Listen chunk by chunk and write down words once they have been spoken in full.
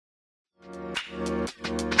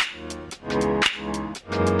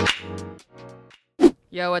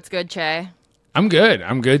Yo, what's good, Che? I'm good.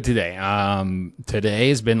 I'm good today. Today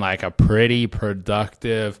has been like a pretty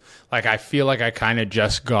productive. Like I feel like I kind of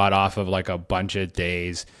just got off of like a bunch of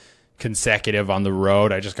days consecutive on the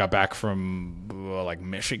road. I just got back from like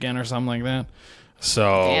Michigan or something like that. Damn.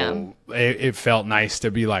 So it felt nice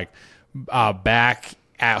to be like back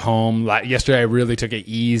at home. Like yesterday, I really took it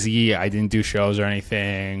easy. I didn't do shows or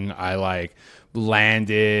anything. I like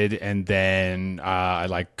landed and then I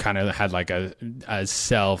like kind of had like a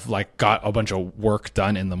self like got a bunch of work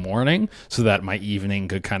done in the morning so that my evening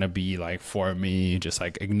could kind of be like for me just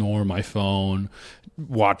like ignore my phone,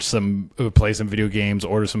 watch some play some video games,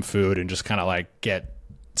 order some food, and just kind of like get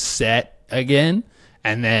set again.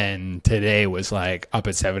 And then today was like up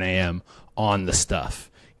at 7 a.m. on the stuff.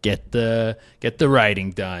 Get the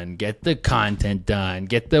writing done, get the content done,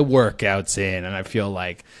 get the workouts in, and I feel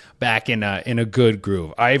like back in a good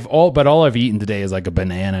groove. All I've eaten today is like a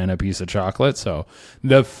banana and a piece of chocolate. So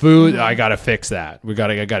the food, I gotta fix that. I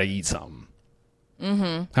gotta eat something.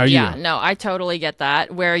 How are you? Yeah, no, I totally get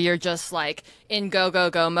that. Where you're just like in go, go,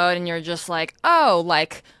 go mode and you're just like, oh,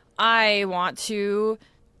 like I want to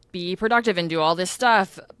be productive and do all this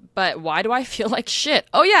stuff. But why do I feel like shit?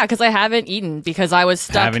 Oh, yeah, because I haven't eaten because I was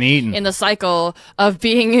stuck Haven't eaten. in the cycle of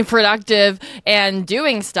being productive and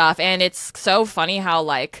doing stuff. And it's so funny how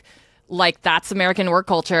like that's American work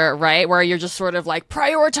culture, right? Where you're just sort of like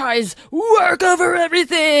prioritize work over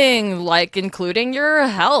everything, like including your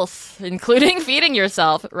health, including feeding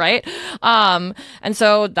yourself, right? And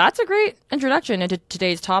so that's a great introduction into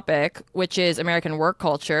today's topic, which is American work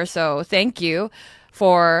culture. So thank you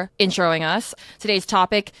for introing us. Today's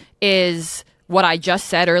topic is what I just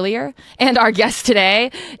said earlier. And our guest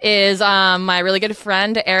today is my really good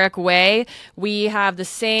friend, Eric Way. We have the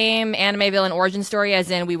same anime villain origin story, as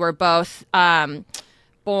in we were both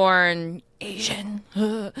born Asian.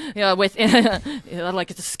 With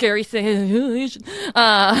like it's a scary thing. Asian.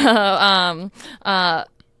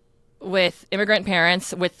 With immigrant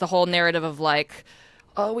parents, with the whole narrative of like,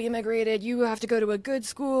 oh, we immigrated, you have to go to a good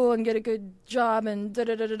school and get a good job and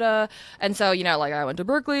da-da-da-da-da. And so, like I went to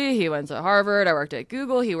Berkeley, he went to Harvard, I worked at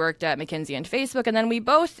Google, he worked at McKinsey and Facebook, and then we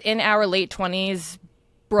both, in our late 20s,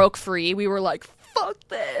 broke free. We were like, fuck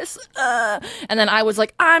this. And then I was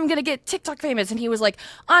like, I'm going to get TikTok famous. And he was like,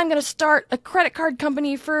 I'm going to start a credit card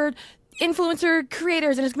company for influencer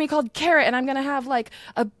creators, and it's gonna be called Carrot, and I'm gonna have like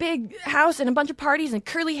a big house and a bunch of parties and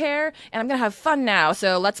curly hair, and I'm gonna have fun now.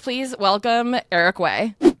 So let's please welcome Eric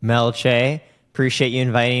Way. Mel Che, appreciate you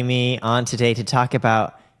inviting me on today to talk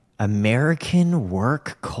about American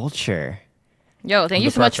work culture. Yo, thank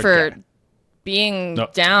you so much for being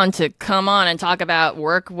down to come on and talk about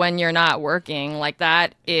work when you're not working. Like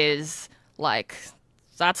that is like,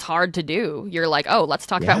 that's hard to do. You're like, oh, let's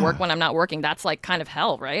talk about work when I'm not working. That's like kind of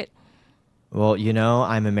hell, right? Well,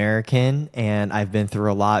 I'm American and I've been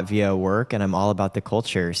through a lot via work, and I'm all about the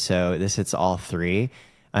culture. So this hits all three.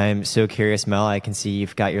 I'm so curious, Mel. I can see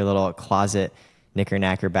you've got your little closet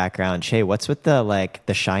knicker-knacker background. Che, what's with the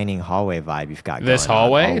shining hallway vibe you've got This going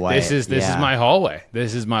hallway? on? This is my hallway.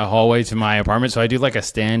 This is my hallway to my apartment. So I do like a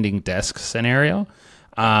standing desk scenario.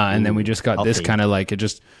 And then we just got this kind of like, it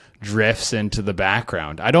just drifts into the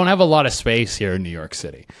background. I don't have a lot of space here in New York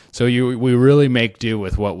City. So we really make do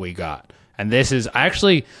with what we got. And this is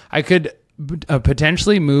actually, I could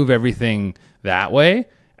potentially move everything that way,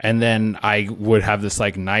 and then I would have this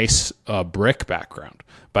like nice brick background.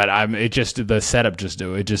 But the setup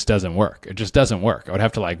it just doesn't work. It just doesn't work. I would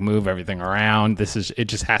have to like move everything around. It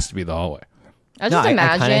just has to be the hallway. I just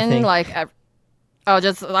imagine I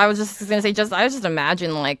was just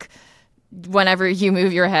imagine like whenever you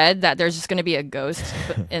move your head that there's just going to be a ghost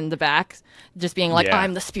in the back, just being like,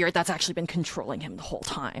 I'm the spirit that's actually been controlling him the whole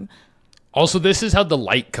time. Also, this is how the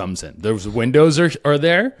light comes in. Those windows are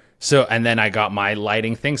there. So, and then I got my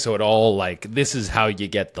lighting thing. So it all like, this is how you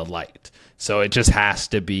get the light. So it just has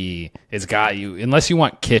to be, it's got you, unless you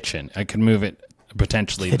want kitchen. I could move it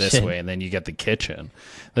potentially this way and then you get the kitchen.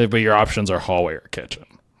 But your options are hallway or kitchen.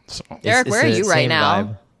 So Derek, where are you right now?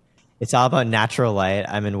 Vibe. It's all about natural light.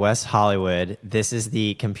 I'm in West Hollywood. This is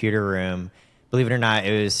the computer room. Believe it or not,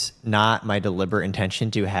 it was not my deliberate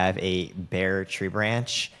intention to have a bare tree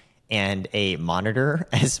branch and a monitor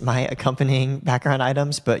as my accompanying background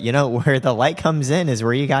items. But where the light comes in is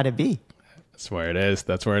where you got to be. That's where it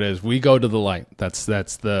is. We go to the light. That's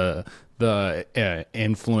the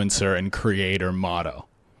influencer and creator motto.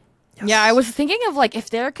 Yes. Yeah, I was thinking of like if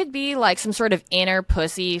there could be like some sort of inner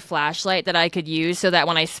pussy flashlight that I could use so that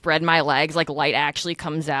when I spread my legs, like light actually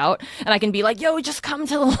comes out and I can be like, yo, just come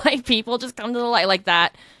to the light, people, just come to the light. Like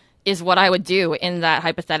that is what I would do in that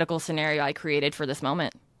hypothetical scenario I created for this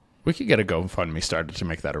moment. We could get a GoFundMe started to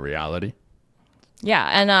make that a reality. Yeah,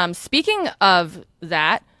 and speaking of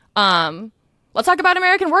that, let's talk about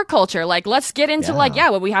American work culture. Like, let's get into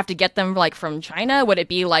would we have to get them like from China? Would it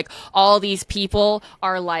be like all these people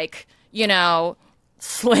are like,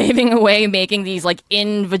 slaving away making these like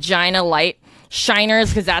in vagina light shiners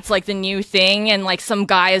because that's like the new thing, and like some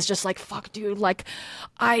guy is just like, fuck dude, like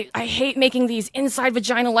I hate making these inside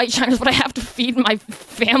vagina light shiners, but I have to feed my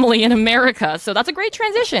family in America. So that's a great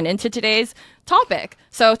transition into today's topic.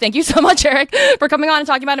 So thank you so much, Eric, for coming on and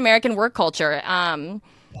talking about American work culture.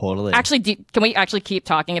 Totally. Actually, can we actually keep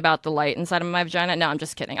talking about the light inside of my vagina? No, I'm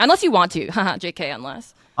just kidding. Unless you want to. JK,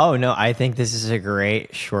 unless. Oh, no, I think this is a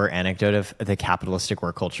great short anecdote of the capitalistic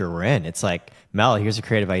work culture we're in. It's like, Mel, here's a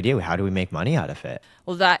creative idea. How do we make money out of it?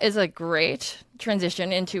 Well, that is a great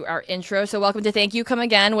transition into our intro. So welcome to Thank You Come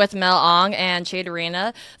Again with Mel Ong and Che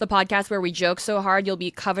Arena, the podcast where we joke so hard you'll be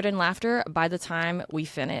covered in laughter by the time we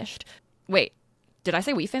finished. Wait, did I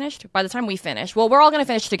say we finished? By the time we finish. Well, we're all going to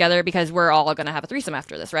finish together because we're all going to have a threesome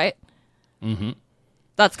after this, right? Mm-hmm.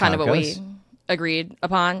 That's kind of what we agreed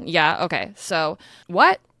upon. Yeah, okay. So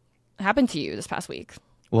what happened to you this past week?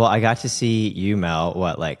 Well, I got to see you, Mel,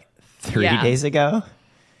 like 3 days ago?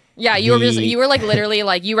 Yeah, you were like literally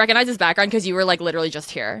like, you recognize this background because you were like literally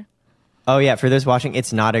just here. Oh yeah, for those watching,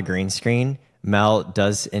 it's not a green screen. Mel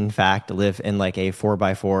does in fact live in like a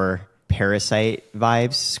 4x4 Parasite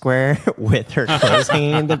vibes square with her clothes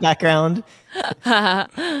hanging in the background.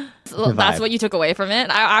 So that's what you took away from it.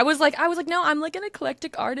 I was like, no, I'm like an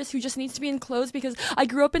eclectic artist who just needs to be enclosed because I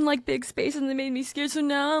grew up in like big space and they made me scared. So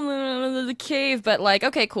now I'm in the cave. But like,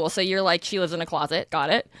 okay, cool. So you're like, she lives in a closet. Got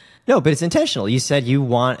it. No, but it's intentional. You said you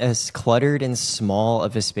want as cluttered and small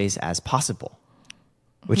of a space as possible,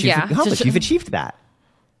 which you've accomplished. You've achieved that.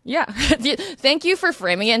 Yeah. Thank you for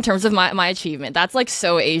framing it in terms of my achievement. That's like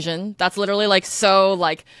so Asian. That's literally like so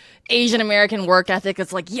like Asian American work ethic.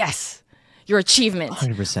 It's like, yes, your achievement.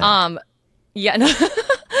 100%. Yeah. No,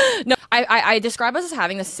 no, I describe us as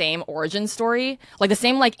having the same origin story, like the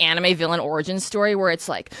same like anime villain origin story where it's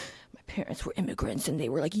like, my parents were immigrants and they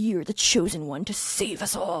were like, you're the chosen one to save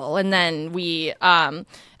us all. And then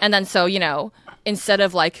so, instead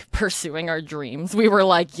of like pursuing our dreams, we were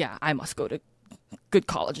like, yeah, I must go to good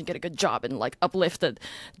college and get a good job and like uplift the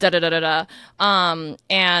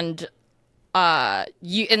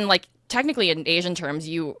you in like technically in Asian terms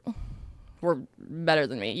you were better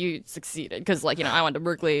than me. You succeeded because like I went to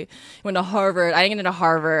Berkeley, went to Harvard. I didn't get into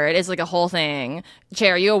Harvard. It's like a whole thing. Che,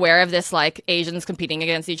 are you aware of this like Asians competing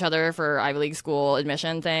against each other for Ivy League school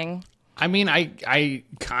admission thing? I mean, I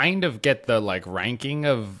kind of get the like ranking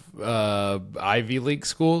of Ivy League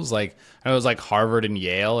schools. Like I know it was like Harvard and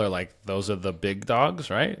Yale are like those are the big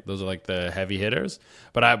dogs, right? Those are like the heavy hitters.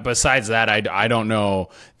 But besides that, I don't know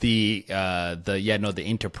the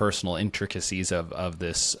interpersonal intricacies of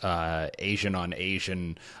this Asian on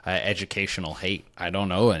Asian educational hate. I don't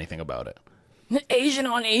know anything about it. Asian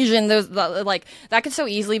on Asian, like that could so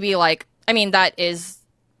easily be like. I mean, that is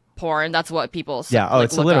porn. That's what people say. Yeah. Oh, like,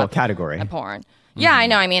 it's a little category. At porn. Yeah, I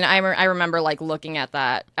know. I mean, I remember like looking at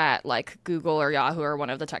that at like Google or Yahoo or one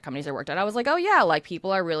of the tech companies I worked at. I was like, oh yeah, like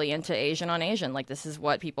people are really into Asian on Asian. Like this is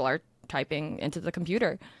what people are typing into the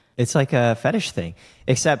computer. It's like a fetish thing,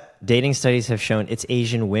 except dating studies have shown it's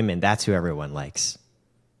Asian women. That's who everyone likes.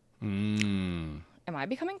 Am I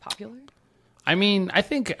becoming popular? I mean,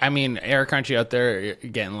 Eric, aren't you out there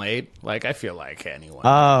getting laid? Like, I feel like anyone.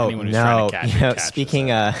 Oh, anyone who's no. Trying to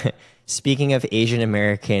catch Speaking of Asian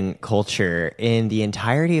American culture, in the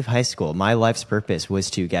entirety of high school, my life's purpose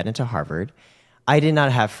was to get into Harvard. I did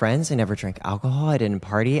not have friends. I never drank alcohol. I didn't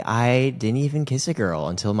party. I didn't even kiss a girl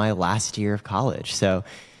until my last year of college. So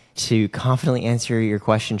to confidently answer your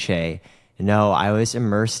question, Che, no, I was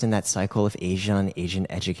immersed in that cycle of Asian on Asian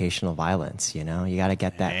educational violence. You got to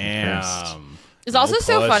get that first. It's also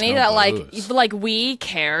so funny that like we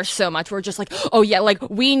care so much. We're just like, oh yeah, like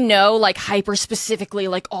we know like hyper specifically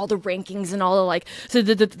like all the rankings and all the like so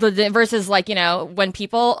the versus like when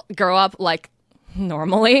people grow up like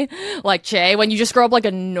normally like Che, when you just grow up like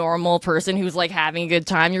a normal person who's like having a good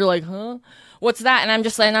time, you're like, huh? What's that? And I'm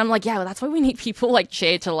just like, yeah, well, that's why we need people like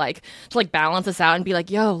Che to balance us out and be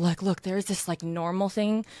like, yo, like, look, there's this like normal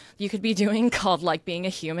thing you could be doing called like being a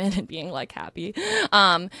human and being like happy.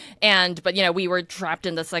 But we were trapped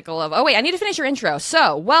in the cycle of, oh wait, I need to finish your intro.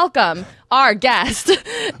 So welcome our guest,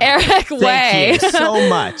 Eric Way. Thank you so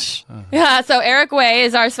much. Yeah. So Eric Way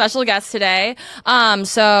is our special guest today.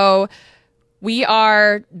 So we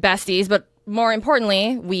are besties, but more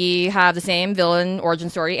importantly, we have the same anime villain origin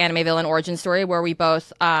story, where we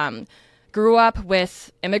both grew up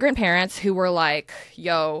with immigrant parents who were like,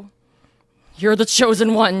 yo, you're the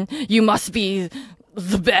chosen one. You must be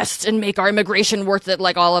the best and make our immigration worth it,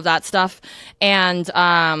 like all of that stuff. And,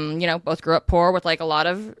 both grew up poor with like a lot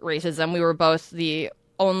of racism. We were both the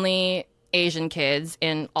only Asian kids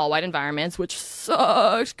in all white environments, which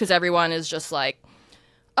sucks because everyone is just like,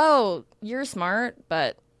 oh, you're smart,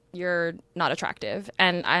 but you're not attractive.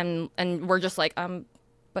 And we're just like,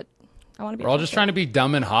 but I want to be. We're all just trying to be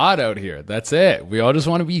dumb and hot out here. That's it. We all just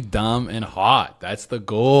want to be dumb and hot. That's the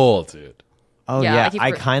goal, dude. Oh yeah,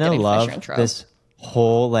 I kind of love this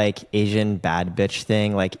whole like Asian bad bitch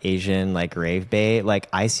thing, like Asian like rave bait. Like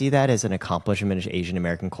I see that as an accomplishment of Asian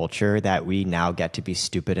American culture that we now get to be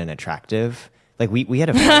stupid and attractive. Like we had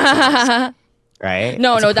a fight for this, right?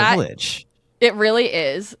 No, it's no, a privilege. It really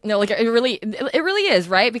is. No, like it really is,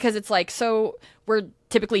 right? Because it's like, so we're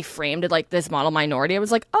typically framed as like this model minority. I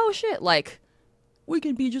was like, oh shit, like we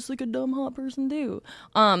can be just like a dumb hot person too.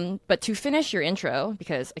 But to finish your intro,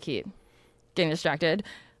 because I keep getting distracted,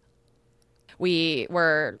 we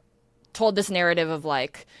were told this narrative of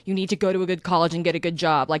like, you need to go to a good college and get a good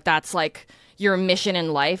job. Like that's like your mission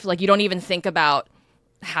in life. Like you don't even think about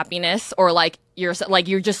happiness or like you're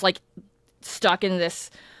just like stuck in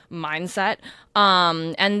this mindset.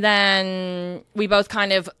 And then we both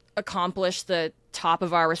kind of accomplished the top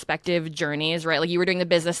of our respective journeys, right? Like you were doing the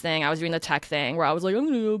business thing, I was doing the tech thing, where I was like, I'm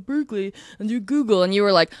gonna go to Berkeley and do Google, and you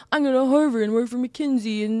were like, I'm gonna go to Harvard and work for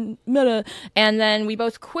McKinsey and Meta. And then we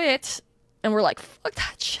both quit and we're like, fuck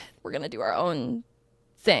that shit, we're gonna do our own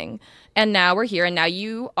thing. And now we're here, and now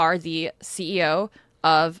you are the CEO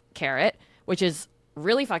of Carrot, which is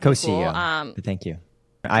really fucking co-CEO. cool. Thank you.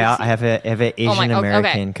 I have an Asian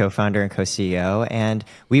American co-founder and co-CEO, and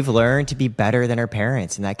we've learned to be better than our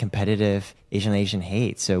parents in that competitive Asian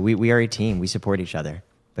hate. So we are a team. We support each other.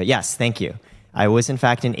 But yes, thank you. I was in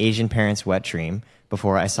fact an Asian parent's wet dream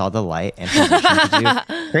before I saw the light and transitioned to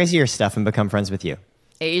do crazier stuff and become friends with you.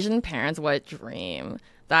 Asian parents' wet dream.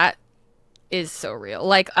 That is so real.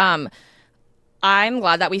 Like, I'm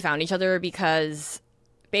glad that we found each other because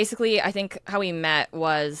basically I think how we met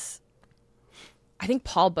was, I think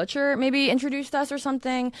Paul Butcher maybe introduced us or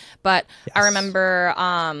something, but yes. I remember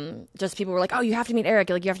just people were like, oh, you have to meet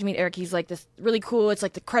Eric. Like, you have to meet Eric. He's like this really cool. It's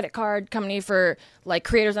like the credit card company for like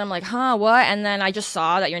creators. And I'm like, huh, what? And then I just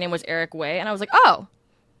saw that your name was Eric Wei, and I was like, oh,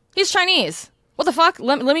 he's Chinese. What the fuck?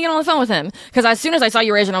 Let me get on the phone with him. Because as soon as I saw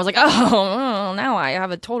you were Asian, I was like, oh, now I have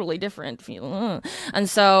a totally different feel. And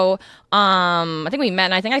so I think we met,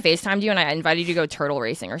 and I think I FaceTimed you, and I invited you to go turtle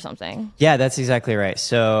racing or something. Yeah, that's exactly right.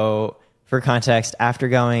 So for context, after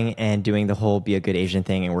going and doing the whole be a good Asian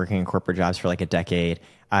thing and working in corporate jobs for like a decade,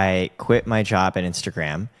 I quit my job at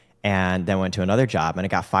Instagram and then went to another job, and I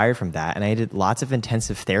got fired from that. And I did lots of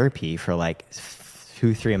intensive therapy for like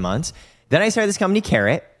 2-3 months. Then I started this company,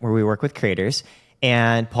 Carrot, where we work with creators.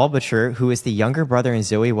 And Paul Butcher, who is the younger brother in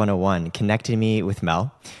Zoe 101, connected me with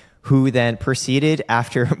Mel, who then proceeded,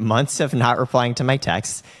 after months of not replying to my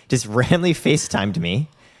texts, just randomly FaceTimed me.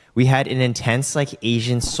 We had an intense like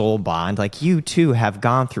Asian soul bond. Like, you too have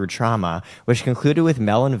gone through trauma, which concluded with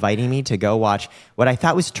Mel inviting me to go watch what I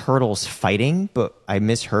thought was turtles fighting, but I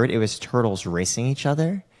misheard it was turtles racing each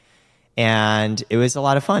other. And it was a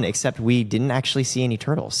lot of fun, except we didn't actually see any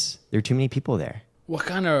turtles. There were too many people there. What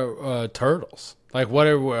kind of turtles? Like, what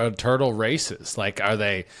are turtle races? Like, are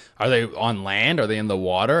they on land? Are they in the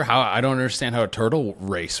water? I don't understand how a turtle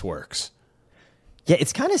race works. Yeah,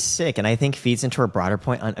 it's kind of sick, and I think feeds into our broader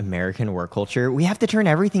point on American work culture. We have to turn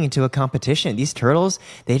everything into a competition. These turtles,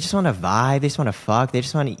 they just want to vibe, they just want to fuck, they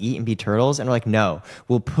just want to eat and be turtles. And we're like, no,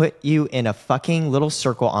 we'll put you in a fucking little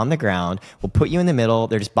circle on the ground. We'll put you in the middle.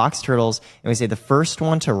 They're just box turtles, and we say the first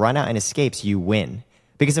one to run out and escapes, you win.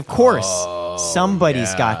 Because of course,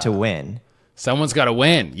 somebody's got to win. Someone's got to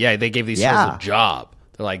win. Yeah, they gave these turtles a job.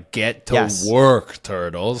 They're like, get to work,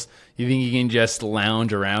 turtles. You think you can just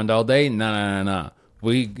lounge around all day? No.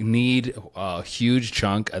 We need a huge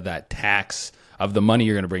chunk of that tax, of the money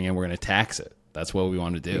you're going to bring in. We're going to tax it. That's what we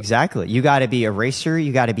want to do. Exactly. You got to be a racer.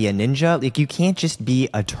 You got to be a ninja. Like, you can't just be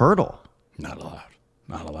a turtle. Not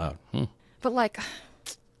allowed. But like, I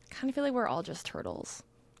kind of feel like we're all just turtles,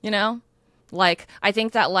 you know? Like, I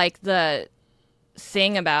think that like the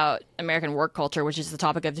thing about American work culture, which is the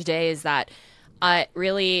topic of today, is that it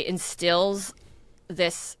really instills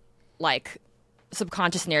this like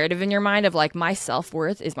subconscious narrative in your mind of like, my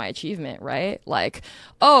self-worth is my achievement, right? Like,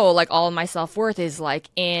 oh, like all of my self-worth is like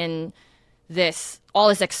in all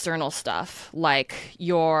this external stuff, like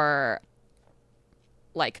your,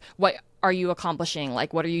 like, what are you accomplishing?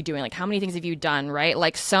 Like, what are you doing? Like, how many things have you done, right?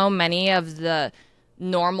 Like, so many of the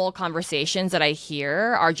normal conversations that I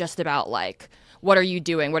hear are just about like, what are you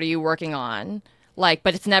doing? What are you working on? like,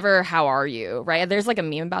 but it's never how are you, right? There's like a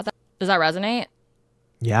meme about that. Does that resonate?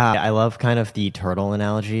 Yeah, I love kind of the turtle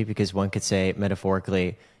analogy because one could say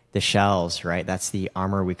metaphorically, the shells, right? That's the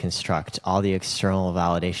armor we construct, all the external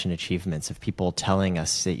validation achievements of people telling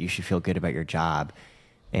us that you should feel good about your job.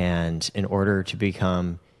 And in order to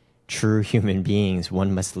become true human beings,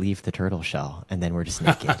 one must leave the turtle shell, and then we're just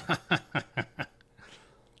naked.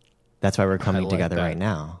 That's why we're coming together right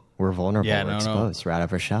now. We're vulnerable, we're exposed, we're out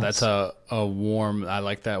of our shells. That's a warm, I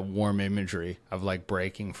like that warm imagery of like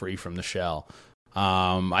breaking free from the shell.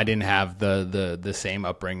 I didn't have the same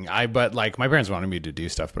upbringing. But like my parents wanted me to do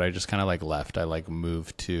stuff, but I just kind of like left. I like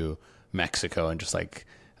moved to Mexico and just like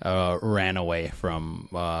ran away from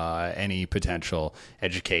any potential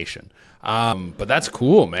education. But that's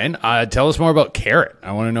cool, man. Tell us more about Carrot.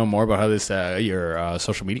 I want to know more about how this your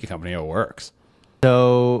social media company works.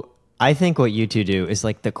 So I think what you two do is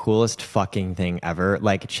like the coolest fucking thing ever.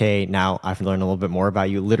 Like Che, now I've learned a little bit more about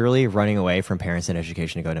you, literally running away from parents and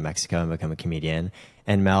education to go to Mexico and become a comedian.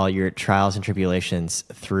 And Mel, your trials and tribulations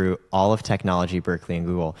through all of technology, Berkeley and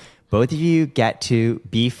Google. Both of you get to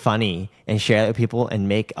be funny and share that with people and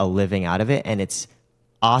make a living out of it. And it's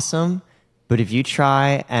awesome. But if you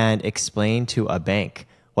try and explain to a bank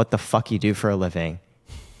what the fuck you do for a living,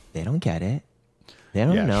 they don't get it. They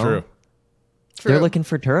don't know. True. They're looking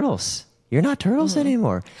for turtles. You're not turtles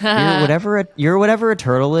anymore. You're whatever a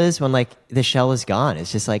turtle is when like the shell is gone.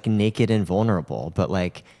 It's just like naked and vulnerable. But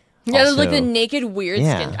like there's like the naked weird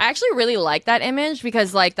skin. I actually really like that image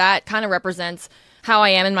because like that kind of represents how I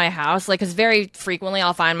am in my house. Like, because very frequently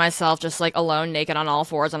I'll find myself just like alone, naked on all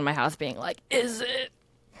fours on my house, being like, "Is it?"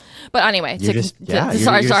 But anyway,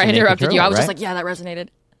 sorry, I interrupted you. I was just like, yeah, that resonated.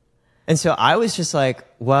 And so I was just like,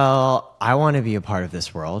 well, I want to be a part of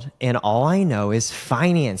this world. And all I know is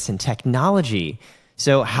finance and technology.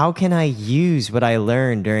 So how can I use what I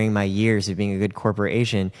learned during my years of being a good corporate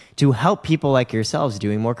Asian to help people like yourselves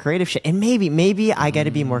doing more creative shit? And maybe I got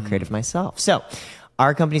to be more creative myself. So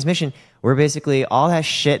our company's mission, we're basically all that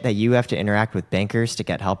shit that you have to interact with bankers to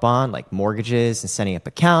get help on, like mortgages and setting up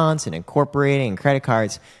accounts and incorporating and credit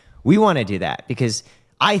cards. We want to do that because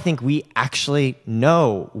I think we actually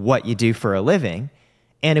know what you do for a living.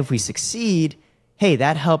 And if we succeed, hey,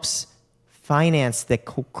 that helps finance the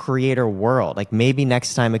creator world. Like maybe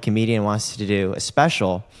next time a comedian wants to do a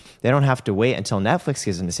special, they don't have to wait until Netflix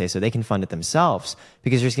gives them to say so they can fund it themselves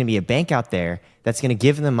because there's going to be a bank out there that's going to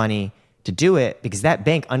give them money to do it because that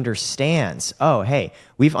bank understands, oh, hey,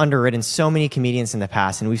 we've underwritten so many comedians in the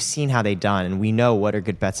past and we've seen how they've done and we know what are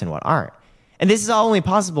good bets and what aren't. And this is all only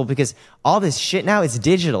possible because all this shit now is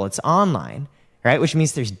digital, it's online, right? Which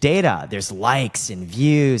means there's data, there's likes and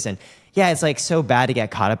views. And yeah, it's like so bad to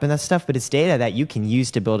get caught up in that stuff, but it's data that you can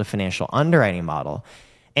use to build a financial underwriting model.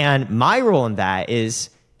 And my role in that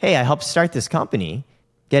is, hey, I helped start this company,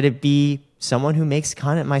 get to be someone who makes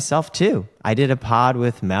content myself too. I did a pod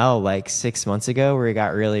with Mel like 6 months ago where it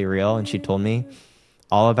got really real and she told me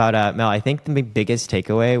all about Mel. I think the biggest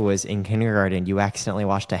takeaway was in kindergarten you accidentally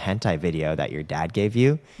watched a hentai video that your dad gave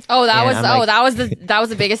you. Oh, that was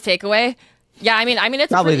the biggest takeaway. Yeah, I mean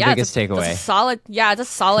it's probably the biggest takeaway. It's a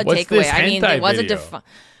solid What's takeaway. This I mean, it was video?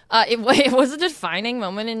 it was a defining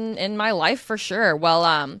moment in my life for sure.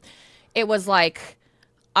 Well, it was like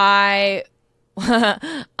I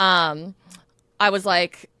was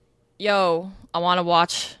like, yo, I want to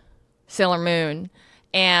watch Sailor Moon,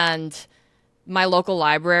 and my local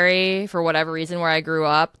library, for whatever reason, where I grew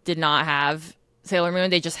up, did not have Sailor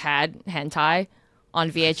Moon. They just had hentai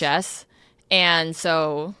on VHS. And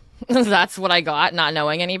so that's what I got, not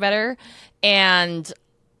knowing any better. And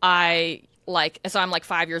I'm like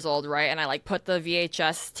 5 years old, right? And I like put the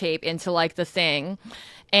VHS tape into like the thing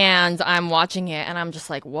and I'm watching it and I'm just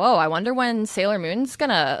like, whoa, I wonder when Sailor Moon's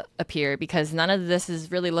gonna appear because none of this is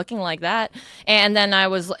really looking like that. And then it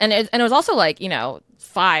was also like,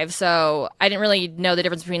 5, so I didn't really know the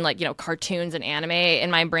difference between like, cartoons and anime.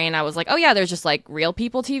 In my brain I was like, oh yeah, there's just like real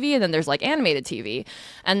people TV and then there's like animated TV.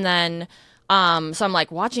 And then so I'm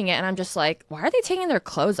like watching it and I'm just like, why are they taking their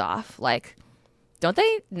clothes off? Like, don't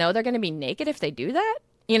they know they're gonna be naked if they do that?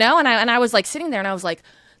 And I was like sitting there and I was like,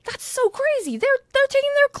 that's so crazy. They're taking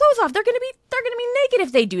their clothes off. They're gonna be naked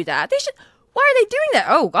if they do that. They should. Why are they doing that?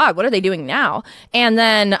 Oh God, what are they doing now? And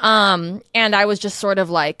then and I was just sort of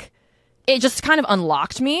like, it just kind of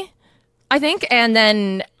unlocked me, I think. And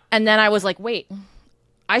then I was like, wait,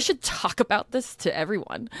 I should talk about this to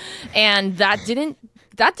everyone. And that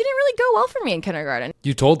that didn't really go well for me in kindergarten.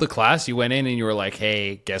 You told the class, you went in and you were like,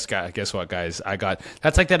 hey, guess what, guys?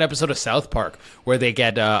 That's like that episode of South Park where they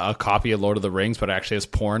get a copy of Lord of the Rings, but it actually has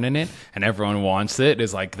porn in it, and everyone wants it.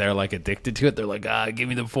 It's like they're like addicted to it. They're like, give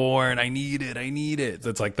me the porn. I need it.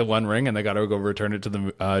 It's like the One Ring, and they got to go return it to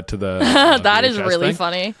the that is VHS really thing.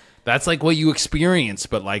 funny. That's like what you experience,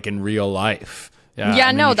 but like in real life. Yeah, I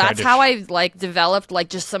mean, no, you tried that's to how I like developed like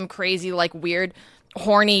just some crazy like weird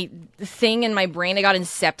horny thing in my brain that got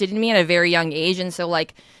incepted in me at a very young age. And so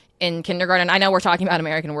like in kindergarten, I know we're talking about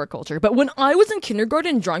American work culture, but when I was in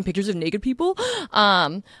kindergarten drawing pictures of naked people,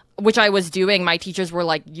 which I was doing, my teachers were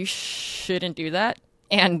like, you shouldn't do that,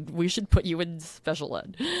 and we should put you in special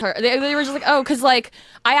ed. They were just like, oh, because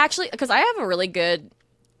I have a really good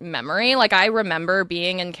memory. Like I remember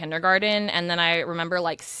being in kindergarten, and then I remember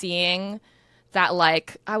like seeing that,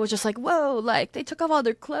 like I was just like, whoa, like they took off all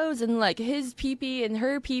their clothes and like his pee-pee and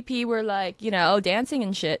her pee-pee were like, you know, dancing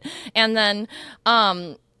and shit. And then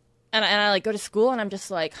and I like go to school and I'm just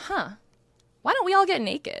like, why don't we all get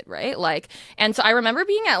naked, right? Like, and so I remember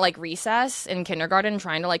being at like recess in kindergarten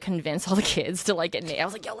trying to like convince all the kids to like get naked. I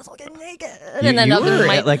was like, yo, let's all get naked. And then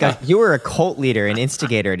you were a cult leader, an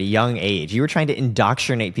instigator at a young age. You were trying to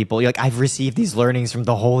indoctrinate people. You're like, I've received these learnings from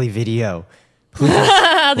the holy video.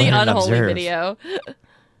 The unholy video.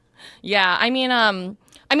 Yeah, I mean,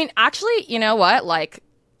 actually, you know what? Like,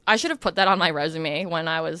 I should have put that on my resume when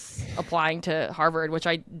I was applying to Harvard, which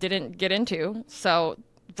I didn't get into. So,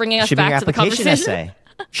 bringing us back to the conversation. Essay.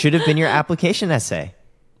 Should have been your application essay.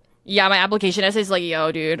 Yeah, my application essay is like,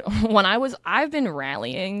 yo, dude, I've been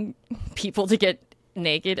rallying people to get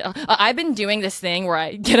naked. I've been doing this thing where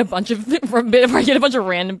I get a bunch of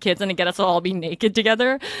random kids and I get us to all be naked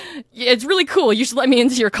together. It's really cool. You should let me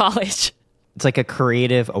into your college. It's like a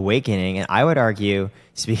creative awakening, and I would argue.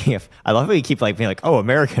 Speaking of, I love how you keep like being like, oh,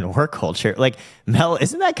 American work culture. Like, Mel,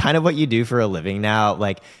 isn't that kind of what you do for a living now?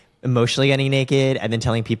 Like, emotionally getting naked and then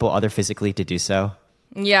telling people other physically to do so.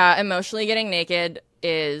 Yeah, emotionally getting naked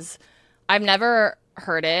is. I've never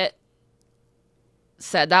heard it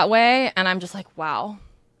said that way, and I'm just like, wow,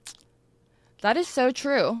 that is so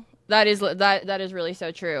true. That is really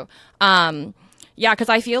so true. Yeah, because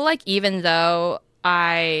I feel like even though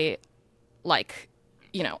I like,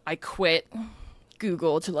 you know, I quit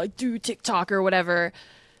Google to like do TikTok or whatever,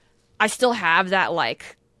 I still have that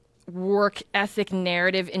like work ethic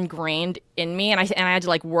narrative ingrained in me, and I had to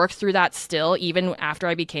like work through that still even after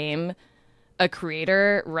I became a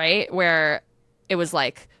creator, right? Where it was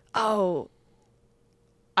like, oh,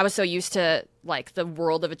 I was so used to like the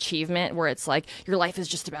world of achievement where it's like your life is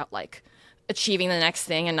just about like achieving the next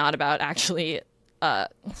thing and not about actually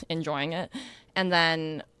enjoying it. And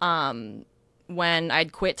then when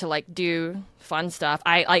I'd quit to like do fun stuff,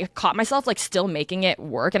 I caught myself like still making it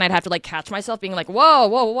work, and I'd have to like catch myself being like,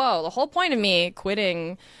 whoa, the whole point of me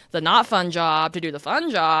quitting the not fun job to do the fun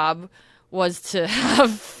job was to have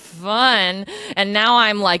fun, and now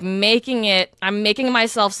I'm like making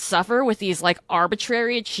myself suffer with these like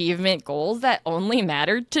arbitrary achievement goals that only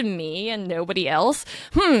mattered to me and nobody else.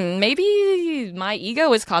 Maybe my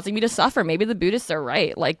ego is causing me to suffer. Maybe the Buddhists are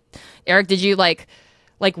right. Like, Eric, did you like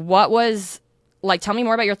what was like, tell me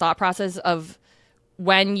more about your thought process of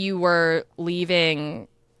when you were leaving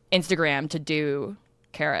Instagram to do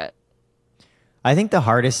Carrot. I think the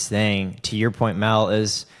hardest thing, to your point, Mel,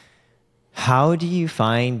 is how do you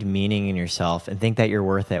find meaning in yourself and think that you're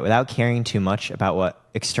worth it without caring too much about what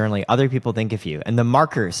externally other people think of you and the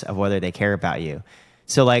markers of whether they care about you?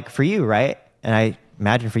 So like for you, right? And I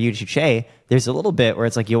imagine for you, Che, there's a little bit where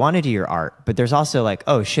it's like you want to do your art, but there's also like,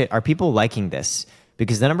 oh shit, are people liking this?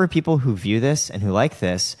 Because the number of people who view this and who like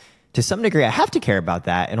this, to some degree, I have to care about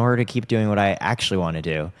that in order to keep doing what I actually want to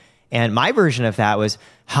do. And my version of that was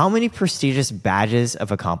how many prestigious badges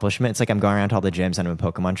of accomplishment. It's like I'm going around to all the gyms and I'm a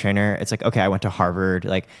Pokemon trainer. It's like, okay, I went to Harvard.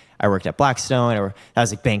 Like I worked at Blackstone, or that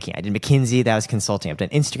was like banking. I did McKinsey. That was consulting. I've done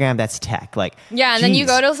Instagram. That's tech. Like, yeah. And then you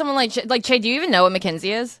go to someone like Che, do you even know what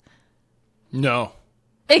McKinsey is? No.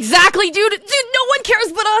 Exactly, dude. No one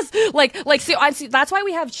cares but us. Like, so that's why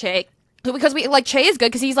we have Che. Because we like Che is good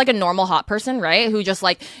because he's like a normal hot person, right? Who just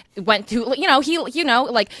like went to, you know,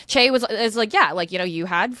 like Che is like, yeah, like, you know, you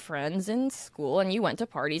had friends in school and you went to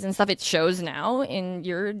parties and stuff. It shows now in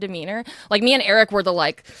your demeanor. Like me and Eric were the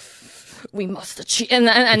like, we must achieve, and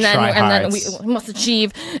then we must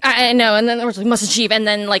achieve. I know, and then there was like must achieve, and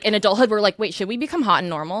then like in adulthood we're like, wait, should we become hot and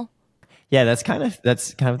normal? Yeah, that's kind of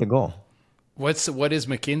the goal. What is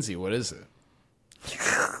McKinsey? What is it?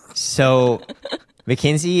 So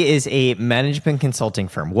McKinsey is a management consulting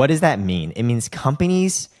firm. What does that mean? It means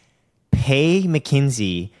companies pay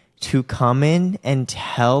McKinsey to come in and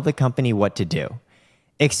tell the company what to do.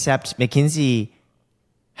 except McKinsey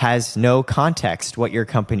has no context what your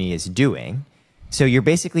company is doing. So you're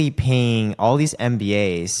basically paying all these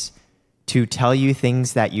MBAs to tell you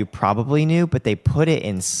things that you probably knew, but they put it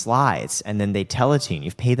in slides and then they tell it to you. And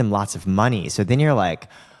you've paid them lots of money. So then you're like,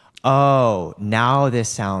 oh, now this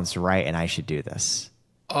sounds right and I should do this.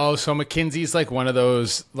 Oh, so McKinsey's like one of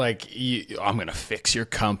those, like, I'm going to fix your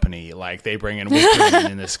company. Like, they bring in Wickerman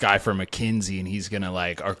and this guy from McKinsey, and he's going to,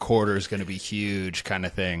 like, our quarter's going to be huge kind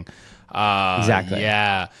of thing. Exactly.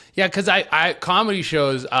 Yeah. Yeah, because I comedy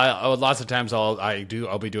shows, lots of times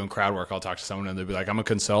I'll be doing crowd work. I'll talk to someone, and they'll be like, I'm a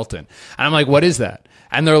consultant. And I'm like, what is that?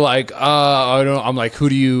 And they're like, I don't know. I'm like, what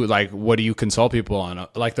do you consult people on?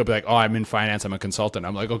 Like, they'll be like, oh, I'm in finance. I'm a consultant.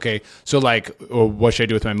 I'm like, okay, so like, what should I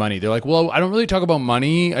do with my money? They're like, well, I don't really talk about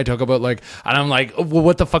money. I talk about like, and I'm like, well,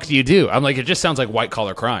 what the fuck do you do? I'm like, it just sounds like white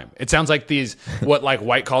collar crime. It sounds like what like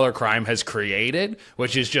white collar crime has created,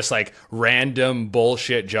 which is just like random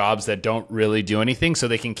bullshit jobs that don't really do anything so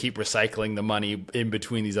they can keep recycling the money in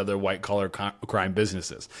between these other white collar crime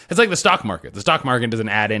businesses. It's like the stock market. The stock market doesn't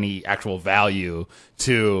add any actual value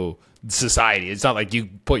to society. It's not like you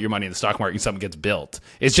put your money in the stock market and something gets built.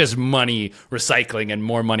 It's just money recycling and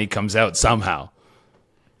more money comes out somehow.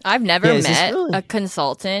 I've never met a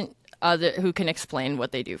consultant who can explain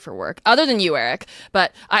what they do for work, other than you, Eric.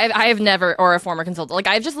 But I have never, or a former consultant. Like,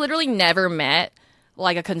 I've just literally never met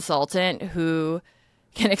like a consultant who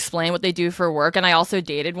can explain what they do for work. And I also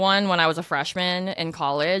dated one when I was a freshman in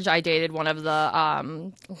college. I dated one of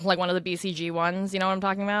the like one of the BCG ones. You know what I'm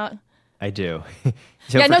talking about? I do.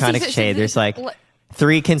 So yeah, for context, there's like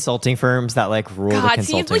 3 consulting firms that like rule the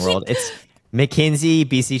consulting world. It's McKinsey,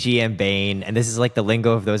 BCG, and Bain. And this is like the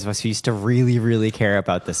lingo of those of us who used to really, really care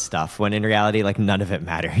about this stuff, when in reality, like none of it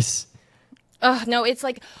matters. No, it's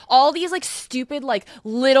like all these like stupid like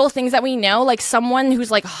little things that we know, like someone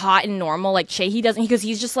who's like hot and normal, like Che, he doesn't, because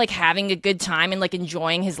he's just like having a good time and like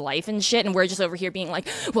enjoying his life and shit, and we're just over here being like,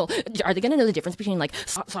 well, are they gonna know the difference between like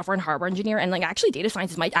software and hardware engineer, and like actually data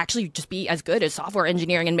sciences might actually just be as good as software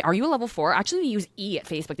engineering, and are you a level 4? Actually, they use E at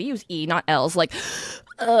Facebook, they use E, not L's. Like,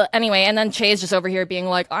 anyway, and then Che is just over here being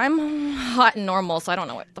like, I'm hot and normal, so I don't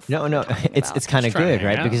know what the fuck. No, it's kind of good,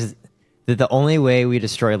 right? Because the only way we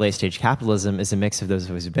destroy late-stage capitalism is a mix of those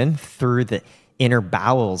who've been through the inner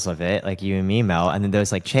bowels of it, like you and me, Mel, and then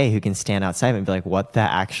those like Che who can stand outside and be like, what the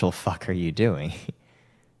actual fuck are you doing?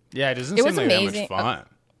 Yeah, it doesn't seem like amazing. That much fun.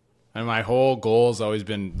 And my whole goal has always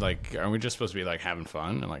been like, are we just supposed to be like having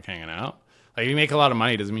fun and like hanging out? Like, you make a lot of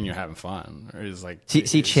money doesn't mean you're having fun. Or it's like,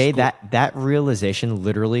 see Che, that realization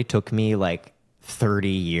literally took me like 30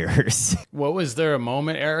 years. What was there a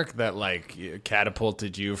moment, Eric, that like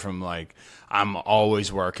catapulted you from like, I'm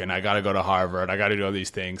always working, I gotta go to Harvard, I gotta do all these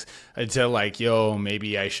things, until like, yo,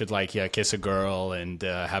 maybe I should like kiss a girl and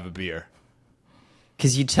have a beer?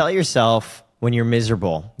 Because you tell yourself when you're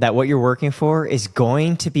miserable that what you're working for is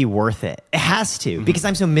going to be worth it. It has to, because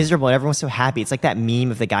I'm so miserable and everyone's so happy. It's like that meme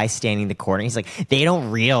of the guy standing in the corner. He's like, they don't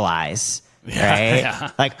realize. Right? Yeah.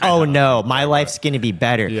 Like, oh no, my life's going to be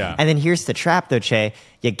better. Yeah. And then here's the trap though, Che.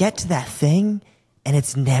 You get to that thing and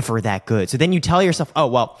it's never that good. So then you tell yourself, oh,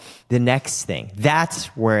 well, the next thing, that's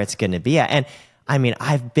where it's going to be at. And I mean,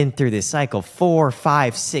 I've been through this cycle 4,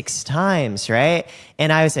 5, 6 times, right?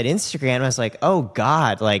 And I was at Instagram and I was like, oh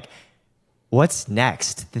God, like, what's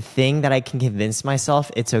next? The thing that I can convince myself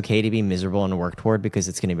it's okay to be miserable and work toward because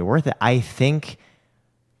it's going to be worth it. I think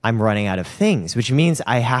I'm running out of things, which means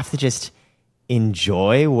I have to just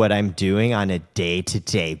enjoy what I'm doing on a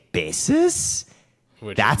day-to-day basis.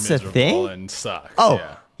 Which that's is a thing and sucks. Oh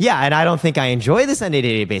yeah, and I don't think I enjoy this on a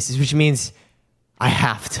day-to-day basis, which means I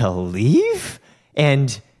have to leave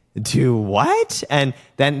and do what? And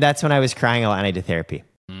then that's when I was crying a lot and I did therapy.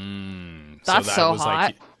 That's so hot.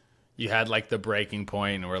 Like, you had like the breaking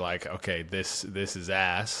point and we're like, okay, this is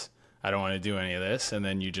ass, I don't want to do any of this, and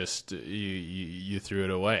then you just you threw it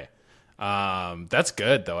away. That's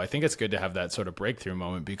good though. I think it's good to have that sort of breakthrough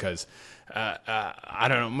moment, because I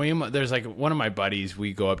don't know, there's like one of my buddies,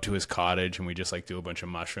 we go up to his cottage and we just like do a bunch of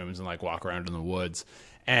mushrooms and like walk around in the woods,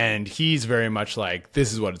 and he's very much like,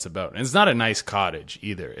 this is what it's about. And it's not a nice cottage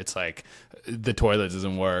either. It's like the toilet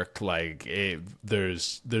doesn't work, like we're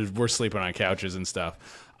sleeping on couches and stuff.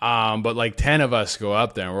 But like 10 of us go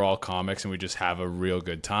up there and we're all comics and we just have a real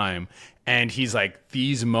good time. And he's like,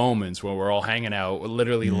 these moments where we're all hanging out,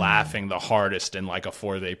 literally laughing the hardest in like a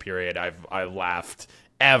 4-day period I laughed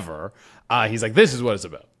ever. He's like, this is what it's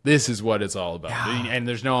about. This is what it's all about. Yeah. And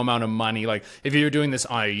there's no amount of money. Like, if you're doing this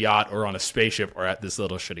on a yacht or on a spaceship or at this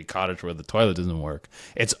little shitty cottage where the toilet doesn't work,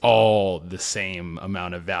 it's all the same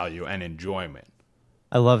amount of value and enjoyment.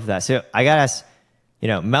 I love that. So I got to ask,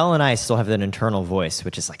 Mel and I still have that internal voice,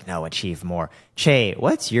 which is like, no, achieve more. Che,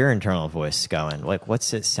 what's your internal voice going? Like,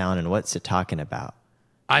 what's it sounding? What's it talking about?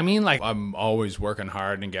 I mean, like, I'm always working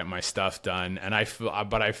hard and getting my stuff done, and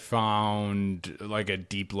but I found like a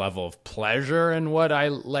deep level of pleasure in what I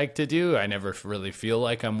like to do. I never really feel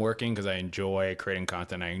like I'm working because I enjoy creating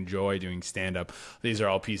content. I enjoy doing stand-up. These are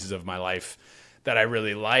all pieces of my life that I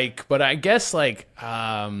really like. But I guess like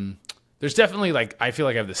there's definitely like, I feel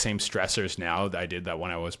like I have the same stressors now that I did that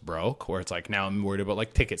when I was broke, where it's like now I'm worried about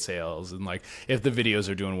like ticket sales and like if the videos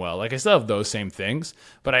are doing well. Like I still have those same things,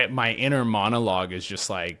 but my inner monologue is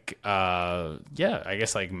just like, I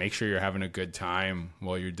guess like make sure you're having a good time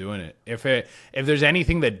while you're doing it. If there's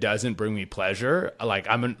anything that doesn't bring me pleasure, like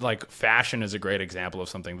like fashion is a great example of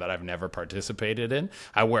something that I've never participated in.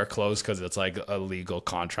 I wear clothes because it's like a legal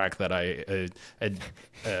contract that I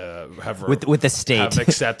have with the state have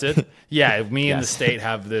accepted. Yeah, me and the state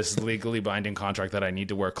have this legally binding contract that I need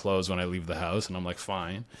to wear clothes when I leave the house, and I'm like,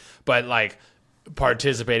 fine. But like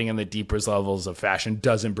participating in the deepest levels of fashion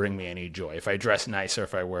doesn't bring me any joy. If I dress nice or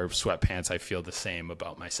if I wear sweatpants, I feel the same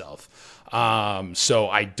about myself. So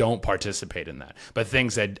I don't participate in that. But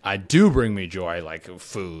things that I do bring me joy, like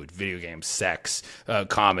food, video games, sex,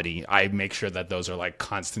 comedy, I make sure that those are like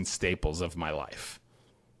constant staples of my life.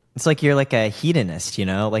 It's like you're like a hedonist,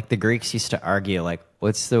 like the Greeks used to argue, like,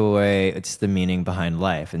 what's the meaning behind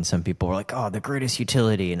life? And some people were like, oh, the greatest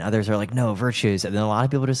utility. And others are like, no, virtues. And then a lot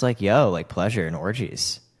of people are just like, like pleasure and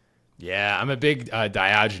orgies. Yeah, I'm a big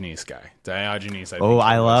Diogenes guy. Diogenes. I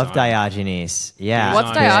love Diogenes. Yeah.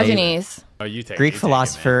 What's Diogenes? You take Greek it,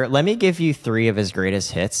 philosopher. Let me give you 3 of his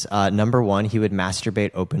greatest hits. Number 1, he would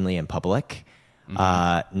masturbate openly in public,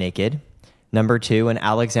 naked. Number 2, when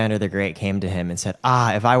Alexander the Great came to him and said,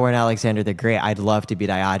 if I weren't Alexander the Great, I'd love to be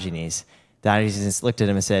Diogenes. Diogenes looked at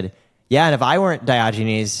him and said, yeah, and if I weren't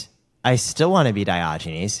Diogenes, I still want to be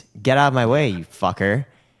Diogenes. Get out of my way, you fucker.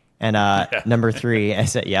 And number 3,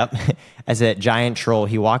 as a giant troll,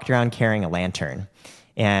 he walked around carrying a lantern.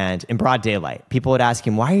 And in broad daylight, people would ask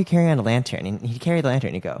him, why are you carrying a lantern? And he'd carry the lantern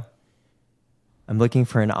and he'd go, I'm looking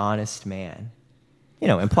for an honest man.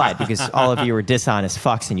 Implied, because all of you are dishonest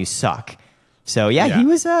fucks and you suck. So he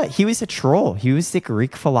was a troll. He was the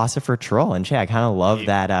Greek philosopher troll, and I kind of love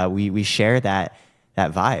that we share that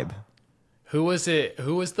vibe. Who was it?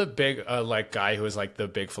 Who was the big guy who was like the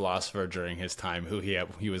big philosopher during his time? Who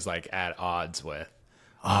he was like at odds with?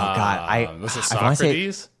 Oh God, was it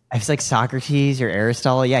Socrates? I was like Socrates or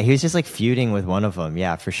Aristotle. Yeah, he was just like feuding with one of them.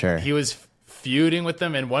 Yeah, for sure. He was feuding with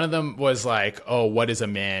them, and one of them was like, "Oh, what is a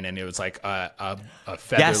man?" And it was like a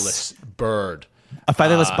featherless bird. A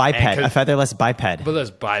featherless biped. A featherless biped.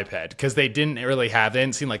 Featherless biped, because they didn't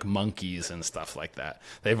seen like monkeys and stuff like that.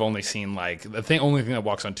 They've only seen like only thing that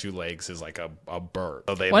walks on 2 legs is like a bird.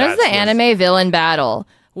 So when is the anime villain battle?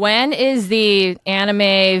 When is the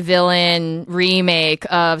anime villain remake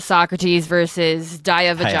of Socrates versus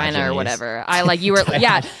Dia Vagina or whatever? You were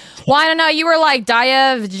Well, I don't know. You were like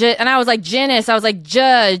and I was like Ginnis. I was like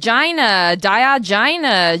Gina,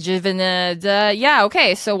 Diagina, Jivina. Yeah,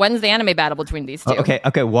 okay. So when's the anime battle between these two?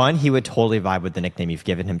 Okay. 1, he would totally vibe with the nickname you've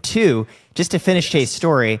given him. 2, just to finish Che's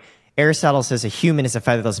story, Aristotle says a human is a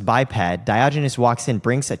featherless biped. Diogenes walks in,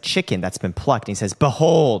 brings a chicken that's been plucked, and he says,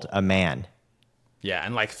 "Behold, a man." Yeah,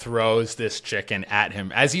 and like throws this chicken at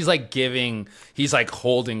him as he's like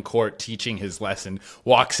holding court, teaching his lesson,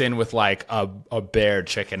 walks in with like a bare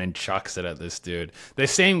chicken and chucks it at this dude. The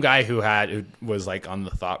same guy who was like on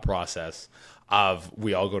the thought process of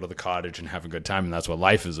we all go to the cottage and have a good time and that's what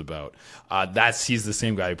life is about. He's the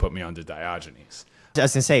same guy who put me onto Diogenes. I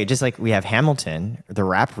was going to say, just like we have Hamilton, the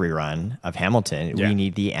rap rerun of Hamilton, we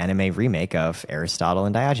need the anime remake of Aristotle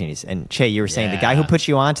and Diogenes. And Che, you were saying the guy who put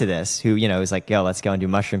you onto this, who, is like, yo, let's go and do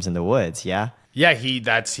mushrooms in the woods, yeah? Yeah,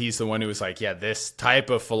 he's the one who was like, this type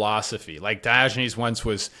of philosophy. Like Diogenes once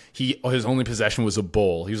his only possession was a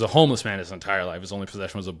bowl. He was a homeless man his entire life. His only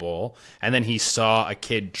possession was a bowl. And then he saw a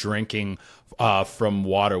kid drinking from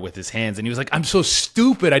water with his hands. And he was like, I'm so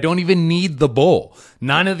stupid. I don't even need the bowl.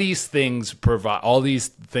 None of these things provide, all these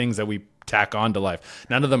things that we tack on to life,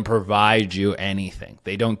 none of them provide you anything.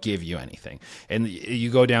 They don't give you anything. And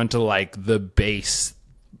you go down to like the base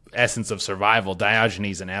essence of survival.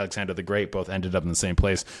 Diogenes and Alexander the Great both ended up in the same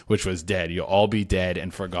place, which was dead. You'll all be dead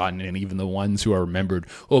and forgotten, and even the ones who are remembered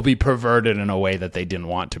will be perverted in a way that they didn't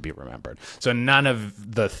want to be remembered. So none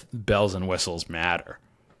of the bells and whistles matter.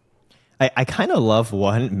 I kind of love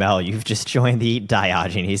Mel, you've just joined the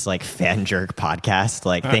Diogenes fan jerk podcast.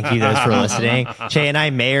 Thank you guys for listening. Che and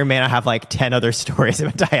I may or may not have 10 other stories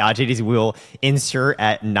about Diogenes we'll insert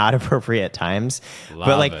at not appropriate times.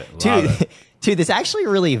 Love it. Dude, this actually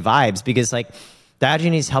really vibes because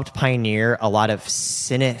Diogenes helped pioneer a lot of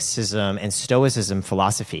cynicism and stoicism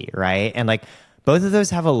philosophy, right? And like both of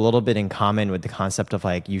those have a little bit in common with the concept of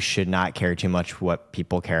like you should not care too much what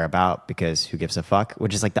people care about because who gives a fuck,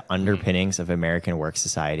 which is like the underpinnings of American work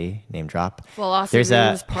society. Name drop. Philosophy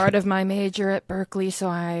is part of my major at Berkeley, so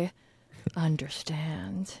I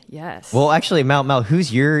understand. Yes. Well, actually, Mel,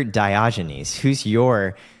 who's your Diogenes? Who's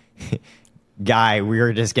your guy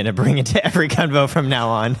we're just going to bring into every convo from now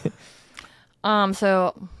on?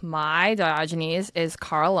 So my Diogenes is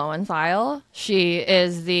Carl Lowenthal. She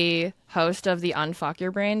is the host of the Unfuck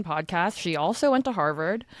Your Brain podcast. She also went to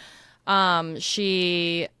Harvard.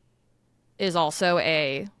 She is also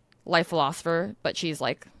a life philosopher, but she's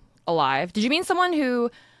like alive. Did you mean someone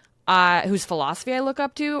whose philosophy I look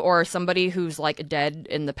up to, or somebody who's like dead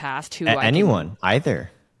in the past who anyone,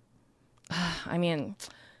 either? I mean,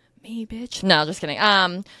 me, bitch. No, just kidding.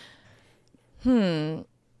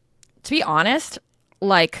 To be honest,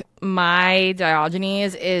 like my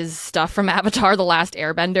Diogenes is stuff from Avatar: The Last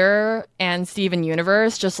Airbender and Steven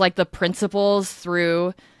Universe, just like the principles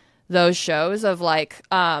through those shows of like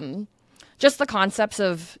just the concepts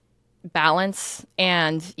of balance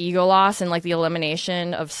and ego loss and like the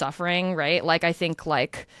elimination of suffering, right? Like I think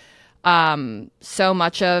like so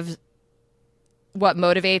much of what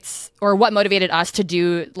motivated us to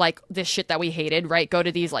do like this shit that we hated, right? Go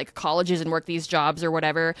to these like colleges and work these jobs or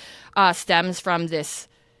whatever, stems from this,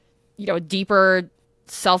 you know, deeper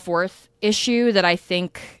self-worth issue that I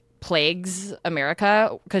think plagues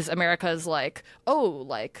America, because America is like, oh,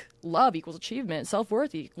 like love equals achievement,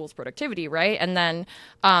 self-worth equals productivity, right? And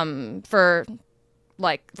then for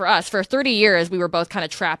us, for 30 years, we were both kind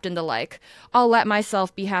of trapped into like, I'll let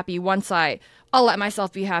myself be happy once I'll let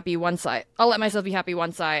myself be happy once I'll let myself be happy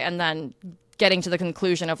once and then getting to the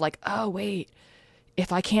conclusion of like, oh, wait,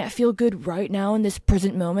 if I can't feel good right now in this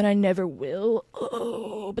present moment, I never will.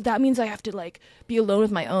 Oh, but that means I have to like be alone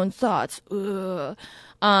with my own thoughts. Ugh.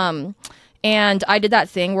 And I did that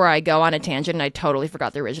thing where I go on a tangent and I totally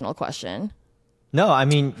forgot the original question. No, I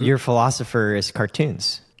mean, your philosopher is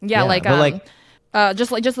cartoons. Yeah,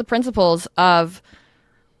 just the principles of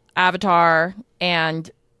Avatar and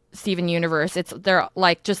Steven Universe. They're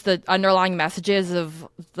like just the underlying messages of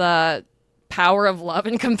the power of love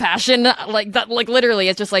and compassion. Like that, like literally,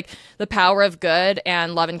 it's just like the power of good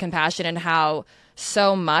and love and compassion, and how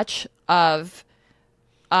so much of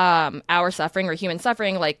our suffering or human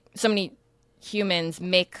suffering, like so many humans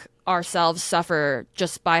make ourselves suffer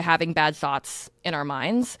just by having bad thoughts in our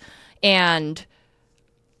minds. And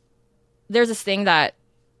there's this thing that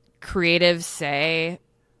creatives say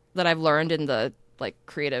that I've learned in the like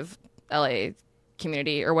creative LA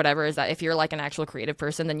community or whatever, is that if you're like an actual creative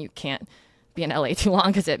person, then you can't be in LA too long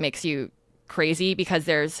because it makes you crazy, because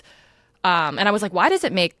there's and I was like, why does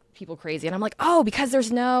it make people crazy? And I'm like, oh, because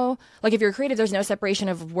there's no, like, if you're creative, there's no separation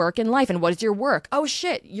of work and life. And what is your work? Oh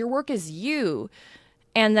shit, your work is you.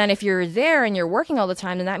 And then if you're there and you're working all the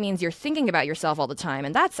time, then that means you're thinking about yourself all the time.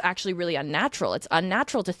 And that's actually really unnatural. It's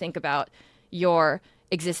unnatural to think about your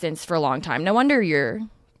existence for a long time. No wonder you're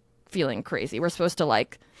feeling crazy. We're supposed to,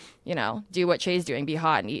 like, you know, do what Che's doing, be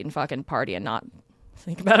hot and eat and fucking party and not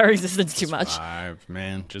think about our existence too much. Vibe,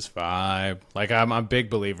 man, just vibe. Like, I'm a big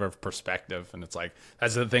believer of perspective, and it's like,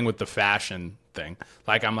 that's the thing with the fashion thing.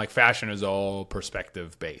 Like, I'm like, fashion is all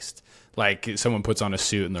perspective based. Like, someone puts on a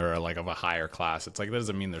suit and they're like of a higher class, it's like, that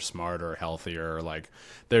doesn't mean they're smarter or healthier, or like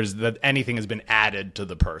there's that anything has been added to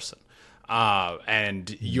the person.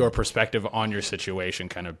 And your perspective on your situation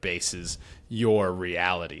kind of bases your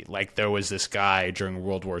reality. Like, there was this guy during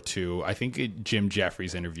World War II, I think Jim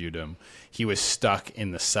Jeffries interviewed him. He was stuck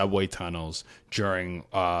in the subway tunnels during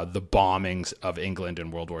the bombings of England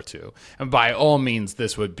in World War II. And by all means,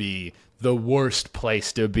 this would be the worst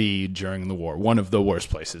place to be during the war, one of the worst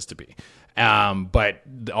places to be. But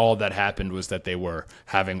all that happened was that they were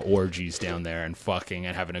having orgies down there and fucking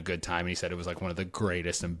and having a good time. And he said it was like one of the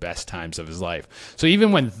greatest and best times of his life. So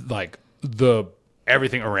even when like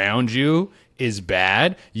everything around you is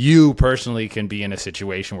bad, you personally can be in a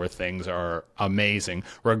situation where things are amazing,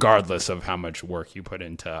 regardless of how much work you put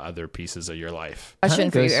into other pieces of your life.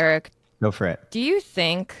 Question for you, Eric. Go for it. Do you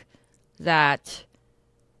think that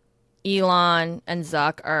Elon and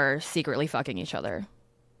Zuck are secretly fucking each other?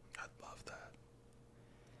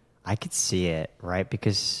 I could see it, right?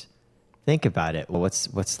 Because think about it. Well, what's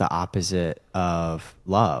the opposite of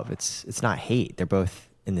love? It's not hate. They're both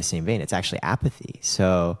in the same vein. It's actually apathy.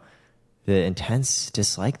 So the intense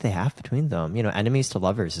dislike they have between them, you know, enemies to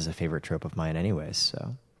lovers is a favorite trope of mine anyways.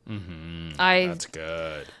 So that's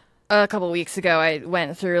good. A couple weeks ago, I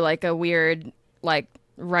went through like a weird like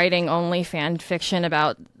writing only fan fiction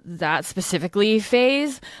about that specifically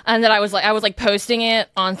phase, and that I was like posting it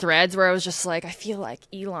on threads where I was just like, I feel like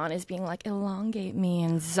Elon is being like, elongate me,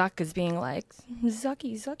 and Zuck is being like,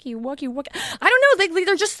 Zucky, wucky. I don't know,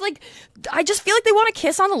 they're just like, I just feel like they want to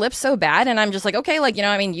kiss on the lips so bad, and I'm just like, okay, like, you know,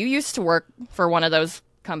 I mean, you used to work for one of those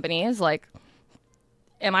companies, like,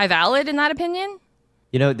 am I valid in that opinion?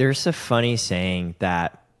 You know, there's a funny saying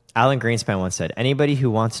that Alan Greenspan once said, anybody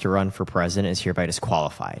who wants to run for president is hereby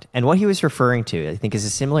disqualified. And what he was referring to, I think, is a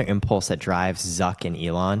similar impulse that drives Zuck and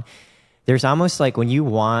Elon. There's almost like when you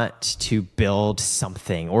want to build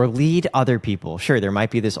something or lead other people, sure, there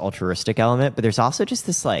might be this altruistic element, but there's also just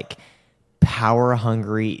this like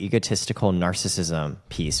power-hungry, egotistical narcissism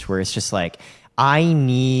piece where it's just like, I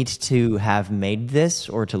need to have made this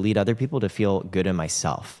or to lead other people to feel good in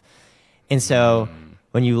myself. And so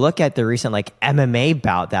when you look at the recent like MMA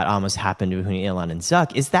bout that almost happened between Elon and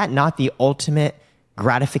Zuck, is that not the ultimate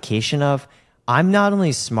gratification of, I'm not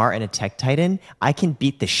only smart and a tech titan, I can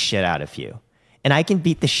beat the shit out of you. And I can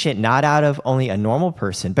beat the shit not out of only a normal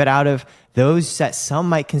person, but out of those that some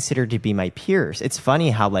might consider to be my peers. It's funny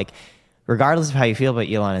how, like, regardless of how you feel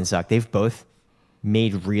about Elon and Zuck, they've both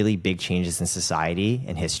made really big changes in society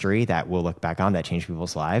and history that we'll look back on that changed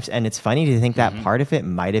people's lives. And it's funny to think that part of it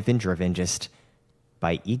might have been driven just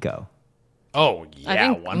by ego. Oh yeah, I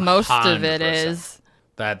think 100%. most of it is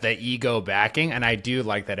That the ego backing, and I do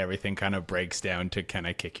like that everything kind of breaks down to, can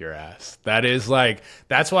I kick your ass? That is like,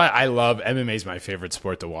 that's why I love MMA is my favorite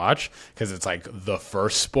sport to watch, because it's like the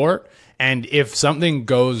first sport. And if something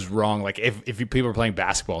goes wrong, like if people are playing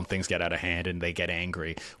basketball and things get out of hand and they get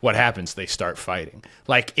angry, what happens? They start fighting.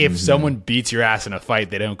 Like if someone beats your ass in a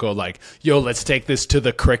fight, they don't go like, yo, let's take this to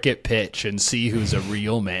the cricket pitch and see who's a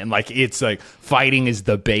real man. Like it's like fighting is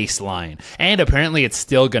the baseline. And apparently it's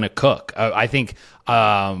still going to cook. I think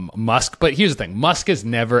Musk, but here's the thing. Musk is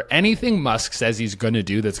never, anything Musk says he's going to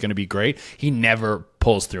do that's going to be great, he never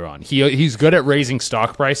pulls through on. He's good at raising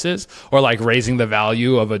stock prices or like raising the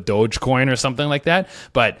value of a Dogecoin or something like that,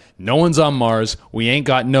 but no one's on Mars. We ain't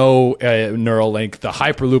got no Neuralink. The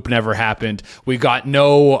Hyperloop never happened. We got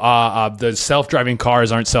no the self-driving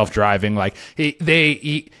cars aren't self-driving. Like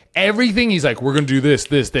everything he's like, we're gonna do this.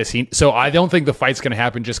 So I don't think the fight's gonna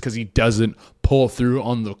happen just because he doesn't pull through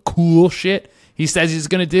on the cool shit he says he's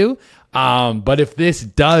gonna do. But if this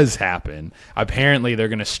does happen, apparently they're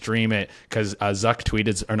going to stream it because Musk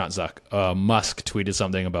tweeted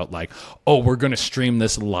something about like, oh, we're going to stream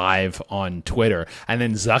this live on Twitter. And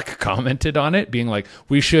then Zuck commented on it being like,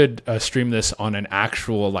 we should stream this on an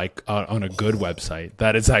actual, like on a good website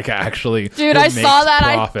that is like actually, dude, I saw that.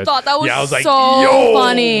 Profit. I thought that was, I was like, so yo,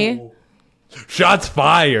 funny. Shots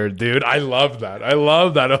fired, dude. I love that. I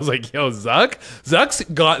was like, yo, Zuck's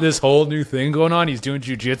got this whole new thing going on. He's doing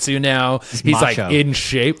jujitsu now. He's like in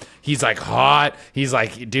shape. He's like hot. He's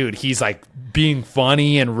like, dude, he's like being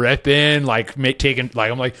funny and ripping, like taking,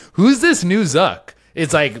 like, I'm like, who's this new Zuck?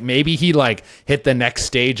 It's like maybe he like hit the next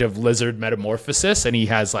stage of lizard metamorphosis and he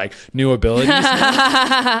has like new abilities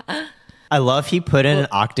now. I love he put in an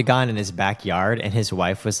octagon in his backyard and his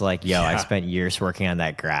wife was like, yo, I spent years working on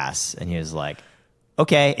that grass. And he was like,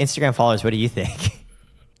 okay, Instagram followers, what do you think?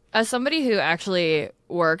 As somebody who actually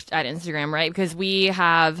worked at Instagram, right? Because we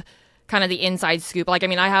have kind of the inside scoop. Like, I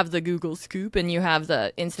mean, I have the Google scoop and you have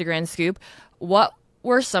the Instagram scoop. What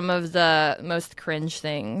were some of the most cringe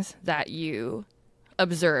things that you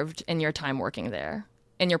observed in your time working there,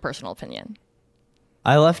 in your personal opinion?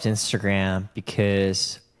 I left Instagram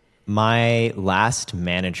because my last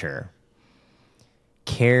manager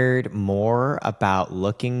cared more about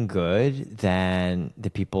looking good than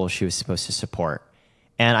the people she was supposed to support.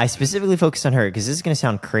 And I specifically focused on her because this is going to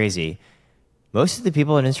sound crazy. Most of the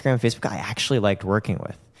people on Instagram and Facebook I actually liked working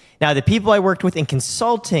with. Now, the people I worked with in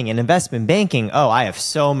consulting and investment banking, oh, I have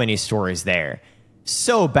so many stories there.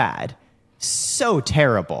 So bad. So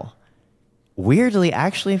terrible. Weirdly,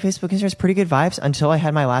 actually, Facebook Instagram has pretty good vibes until I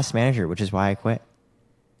had my last manager, which is why I quit.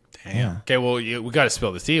 Damn. Yeah. Okay, well, we got to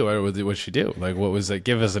spill the tea. What did she do? Like, what was it?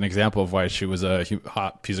 Give us an example of why she was a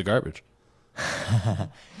hot piece of garbage.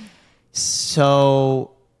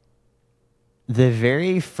 So, the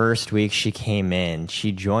very first week she came in,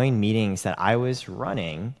 she joined meetings that I was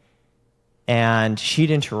running, and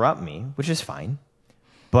she'd interrupt me, which is fine.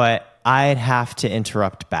 But I'd have to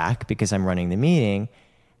interrupt back because I'm running the meeting.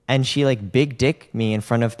 And she, like, big dick me in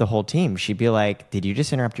front of the whole team. She'd be like, did you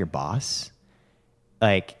just interrupt your boss?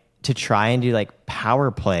 Like, to try and do like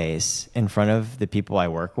power plays in front of the people I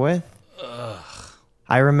work with. Ugh.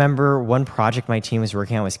 I remember one project my team was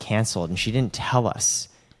working on was canceled and she didn't tell us.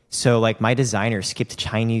 So like my designer skipped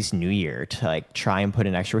Chinese New Year to like try and put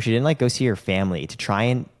an extra. She didn't like go see her family to try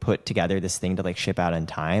and put together this thing to like ship out on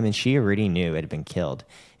time, and she already knew it had been killed,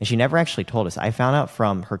 and she never actually told us. I found out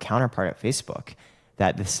from her counterpart at Facebook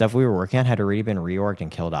that the stuff we were working on had already been reorged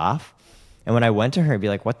and killed off. And when I went to her and be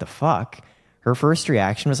like, "What the fuck?" her first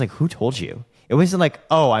reaction was like, "Who told you?" It wasn't like,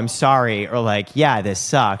 "Oh, I'm sorry," or like, "Yeah, this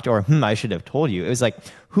sucked," or I should have told you. It was like,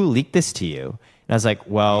 "Who leaked this to you?" And I was like,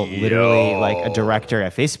 well, literally like a director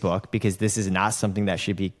at Facebook, because this is not something that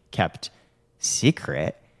should be kept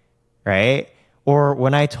secret, right? Or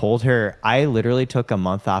when I told her, I literally took a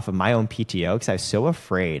month off of my own PTO because I was so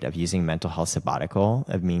afraid of using mental health sabbatical,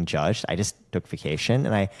 of being judged. I just took vacation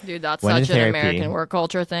and I Dude, that's went such into an therapy. American work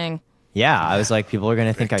culture thing. Yeah, I was like, people are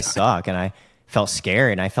going to think I suck. And I felt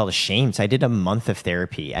scared and I felt ashamed. So I did a month of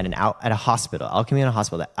therapy at a hospital, El Camino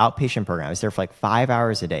Hospital, the outpatient program. I was there for like 5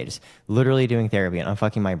 hours a day, just literally doing therapy and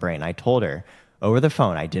unfucking my brain. I told her over the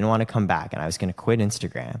phone I didn't want to come back and I was going to quit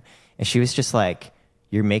Instagram. And she was just like,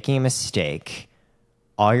 you're making a mistake.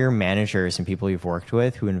 All your managers and people you've worked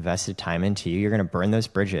with who invested time into you, you're going to burn those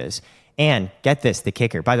bridges. And get this, the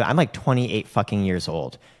kicker. By the way, I'm like 28 fucking years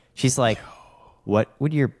old. She's like, what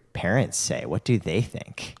would your parents say? What do they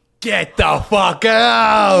think? Get the fuck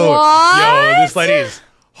out! What? Yo, this lady is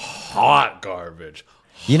hot garbage.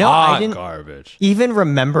 You know, I Hot didn't garbage. even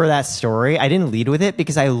remember that story. I didn't lead with it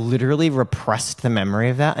because I literally repressed the memory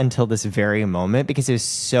of that until this very moment because it was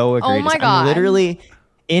so egregious. my God. I'm literally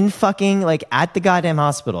in fucking like at the goddamn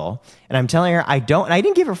hospital and I'm telling her I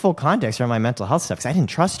didn't give her full context around my mental health stuff because I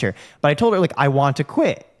didn't trust her. But I told her like I want to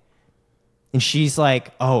quit. And she's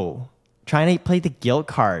like, oh, trying to play the guilt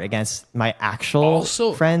card against my actual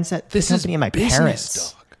Also, friends at the this company is and my business,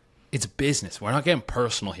 parents. dog. It's business. We're not getting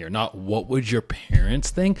personal here. Not what would your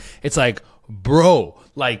parents think. It's like, bro,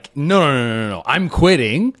 like, no. I'm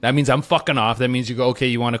quitting. That means I'm fucking off. That means you go, okay,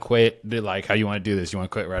 you want to quit. Like, how you want to do this? You want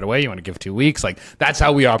to quit right away? You want to give 2 weeks? Like, that's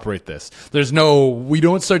how we operate this. We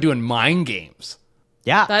don't start doing mind games.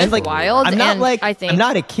 Yeah, That is like, wild, I'm not and like I think- I'm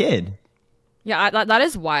not a kid. Yeah, that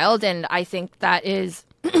is wild, and I think that is,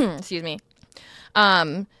 excuse me,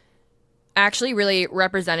 actually really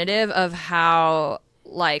representative of how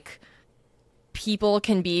like people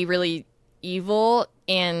can be really evil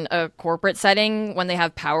in a corporate setting when they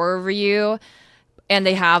have power over you, and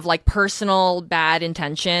they have like personal bad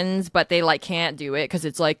intentions, but they like can't do it because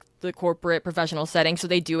it's like the corporate professional setting, so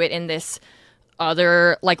they do it in this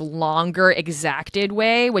other like longer exacted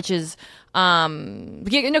way, which is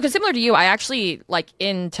because similar to you, I actually like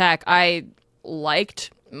in tech I liked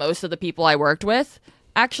most of the people I worked with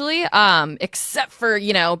actually, except for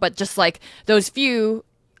but just like those few,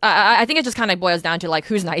 I think it just kind of boils down to like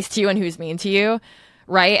who's nice to you and who's mean to you,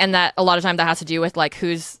 right? And that a lot of time that has to do with like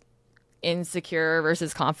who's insecure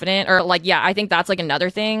versus confident, or like I think that's like another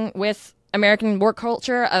thing with American work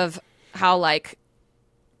culture of how like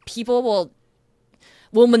people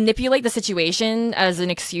will manipulate the situation as an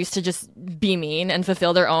excuse to just be mean and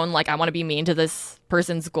fulfill their own, like, I want to be mean to this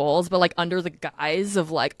person's goals, but like under the guise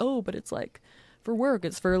of like, oh, but it's like for work,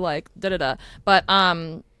 it's for like da-da-da. But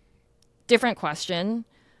different question.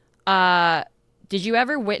 Did you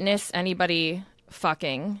ever witness anybody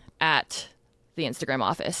fucking at the Instagram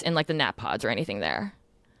office in like the nap pods or anything there?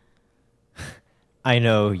 I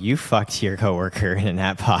know you fucked your coworker in a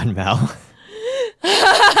nap pod, Mel.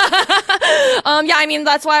 Yeah, I mean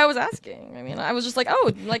that's why I was asking. I mean, I was just like,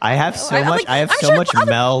 oh, like I have so much. I have so much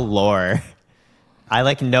Mel lore. I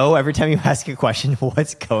like know every time you ask a question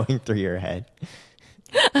what's going through your head.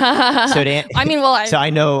 I mean, well, so I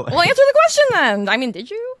know. Well, answer the question then. I mean, did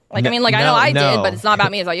you? Like, I mean, like I know I did, but it's not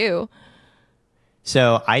about me. It's about you.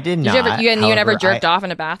 So I did not. You never jerked off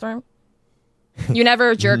in a bathroom? You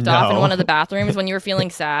never jerked off in one of the bathrooms when you were feeling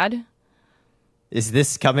sad? Is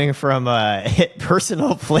this coming from a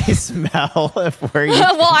personal place, Mel? Of where you?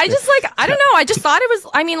 Well, I just like I don't know. I just thought it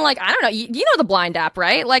was. I mean, like I don't know. You know the Blind app,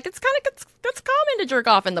 right? Like it's kind of it's common to jerk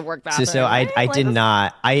off in the work bathroom. So right? I Like, did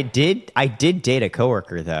not. I did date a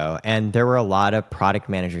coworker though, and there were a lot of product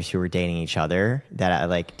managers who were dating each other that I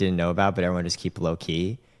like didn't know about, but everyone just keep low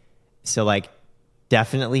key. So like,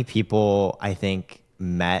 definitely people I think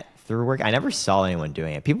met through work. I never saw anyone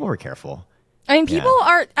doing it. People were careful. I mean, people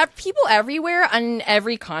everywhere in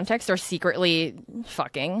every context are secretly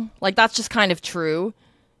fucking. Like that's just kind of true.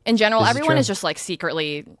 In general, everyone is just like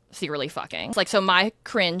secretly fucking. Like so, my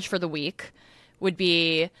cringe for the week would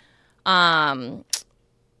be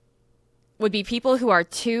people who are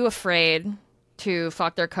too afraid to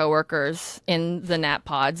fuck their coworkers in the nap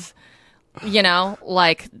pods. You know,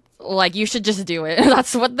 like like, you should just do it.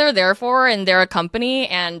 That's what they're there for, and they're a company.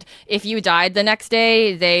 And if you died the next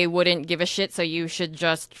day, they wouldn't give a shit. So you should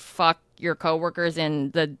just fuck your coworkers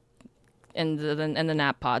in the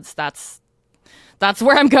nap pods. That's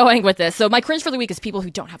where I'm going with this. So my cringe for the week is people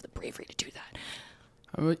who don't have the bravery to do that.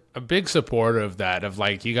 I'm a big supporter of that. Of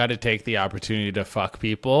like, you got to take the opportunity to fuck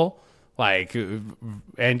people, like,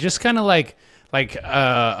 and just kind of like the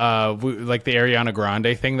Ariana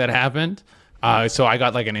Grande thing that happened. So I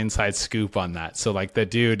got like an inside scoop on that. So like the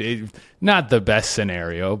dude, not the best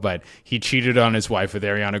scenario, but he cheated on his wife with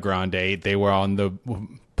Ariana Grande. They were on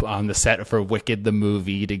the set for Wicked the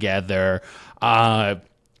movie together.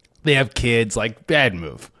 They have kids, like, bad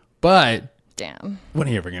move. But damn, when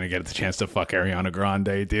are you ever gonna get the chance to fuck Ariana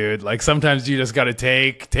Grande, dude? Like, sometimes you just gotta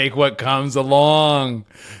take what comes along.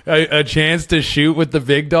 A chance to shoot with the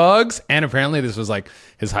big dogs. And apparently this was like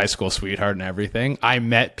his high school sweetheart and everything. I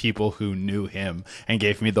met people who knew him and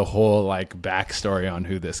gave me the whole like backstory on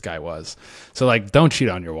who this guy was. So like, don't cheat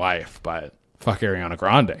on your wife, but fuck Ariana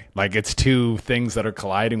Grande. Like, it's two things that are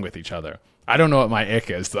colliding with each other. I don't know what my ick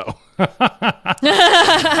is, though. She's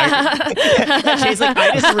like,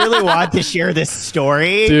 I just really want to share this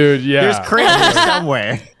story. Dude, yeah. There's cringe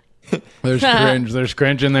somewhere. There's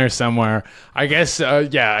cringe in there somewhere. I guess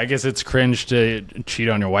it's cringe to cheat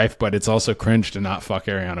on your wife, but it's also cringe to not fuck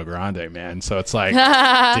Ariana Grande, man. So it's like,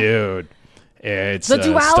 dude, it's the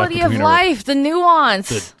duality of life, the nuance.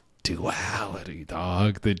 The duality,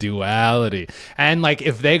 dog. The duality. And like,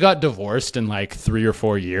 if they got divorced in like 3 or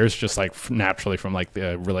 4 years, just like naturally from like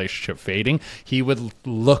the relationship fading, he would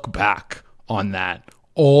look back on that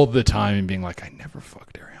all the time and being like, I never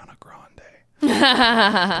fucked Ariana Grande.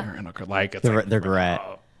 Like, it's The like, regret.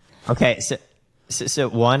 oh. Okay, so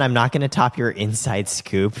one, I'm not going to top your inside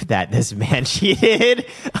scoop that this man cheated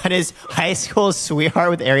on his high school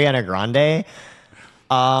sweetheart with Ariana Grande.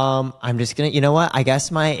 I'm just gonna, you know what? I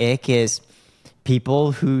guess my ick is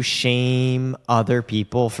people who shame other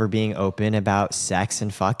people for being open about sex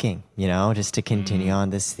and fucking, you know, just to continue on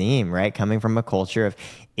this theme, right? Coming from a culture of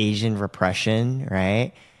Asian repression,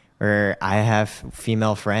 right? Where I have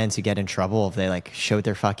female friends who get in trouble if they like showed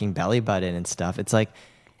their fucking belly button and stuff. It's like,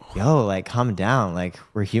 yo, like, calm down. Like,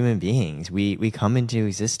 we're human beings. We come into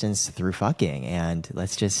existence through fucking, and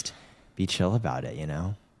let's just be chill about it, you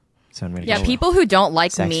know? So I'm gonna go people who don't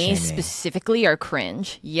like sex me shaming. specifically are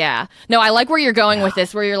cringe. Yeah. No, I like where you're going with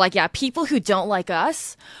this, where you're like, yeah, people who don't like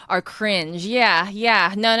us are cringe.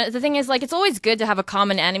 Yeah. No, the thing is, like, it's always good to have a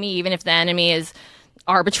common enemy, even if the enemy is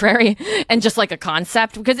arbitrary and just like a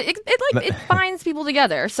concept, because it binds people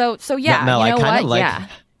together. So yeah, Mel, you know I what? like, yeah.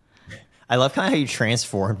 I love kind of how you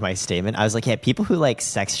transformed my statement. I was like, yeah, people who like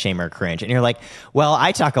sex shame are cringe. And you're like, well,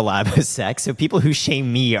 I talk a lot about sex, so people who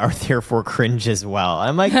shame me are therefore cringe as well.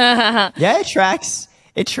 I'm like, yeah, it tracks.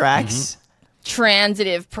 It tracks. Mm-hmm.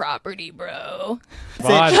 Transitive property, bro.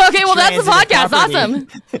 God. Okay, well, that's the podcast. Property. Awesome.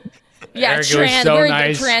 Yeah, Eric, it was so very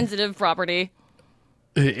nice. good transitive property.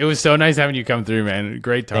 It was so nice having you come through, man.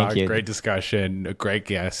 Great talk, Thank you. great discussion, a great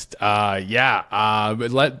guest. But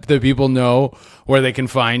let the people know where they can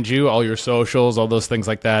find you, all your socials, all those things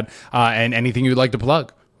like that, and anything you'd like to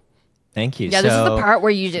plug. Thank you. Yeah, this is the part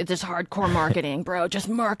where you do this hardcore marketing, bro. Just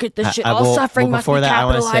market this shit. All suffering must be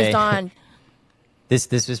capitalized on.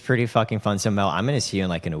 This was pretty fucking fun. So Mel, I'm gonna see you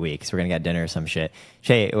in a week. So we're gonna get dinner or some shit.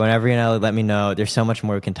 Shay, whenever you know, let me know. There's so much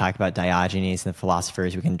more we can talk about Diogenes and the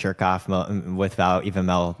philosophers. We can jerk off without even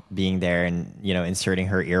Mel being there and inserting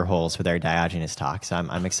her ear holes with our Diogenes talk. So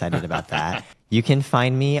I'm excited about that. You can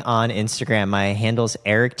find me on Instagram. My handle's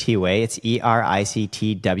Eric T Way. It's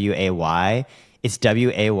ERICTWAY. It's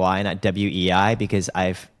WAY, not WEI, because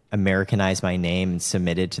I've Americanized my name and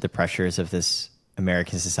submitted to the pressures of this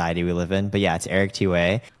American society we live in. But yeah, it's Eric T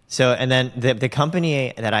Way. So, and then the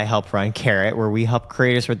company that I help run, Carrot, where we help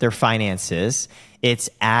creators with their finances, it's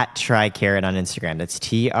at TryCarrot on Instagram. That's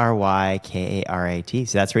TRYKARAT.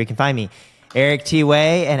 So that's where you can find me. Eric T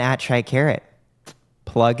Way and at TryCarrot.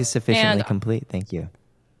 Plug is sufficiently complete. Thank you.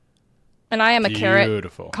 And I am a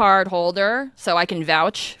Beautiful. Carrot card holder, so I can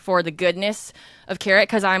vouch for the goodness of Carrot,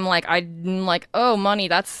 because I'm like, oh, money,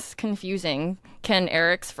 that's confusing. Can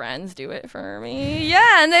Eric's friends do it for me?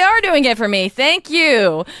 Yeah, and they are doing it for me. Thank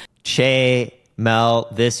you. Shay, Mel,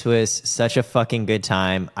 this was such a fucking good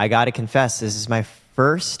time. I got to confess, this is my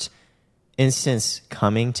first instance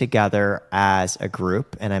coming together as a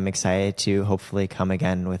group, and I'm excited to hopefully come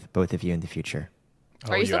again with both of you in the future.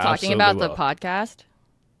 Are you still talking about the podcast?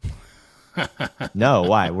 No,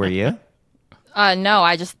 why? Were you? No,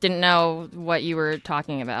 I just didn't know what you were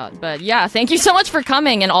talking about. But yeah, thank you so much for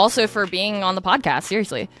coming and also for being on the podcast.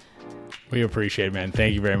 Seriously. We appreciate it, man.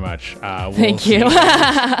 Thank you very much. We'll Thank see you.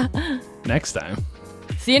 next time.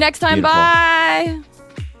 See you next time. Beautiful. Bye.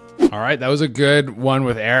 All right, that was a good one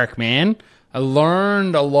with Eric, man. I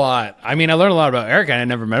learned a lot. I mean, I learned a lot about Eric. I had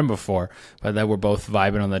never met him before, but that we're both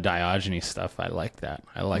vibing on the Diogenes stuff. I like that.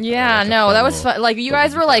 I like that. Yeah, I like no, a that was little- fun. Like, you little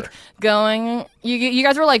guys were deeper. like going, you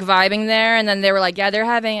guys were like vibing there, and then they were like, yeah, they're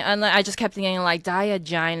having, and I just kept thinking like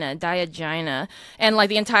Diagina, and like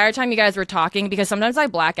the entire time you guys were talking, because sometimes I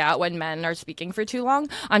black out when men are speaking for too long.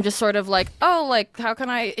 I'm just sort of like, oh, like how can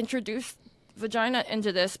I introduce vagina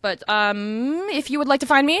into this? But if you would like to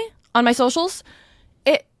find me on my socials,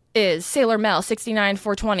 it is Sailor Mel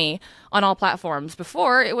 69420 on all platforms.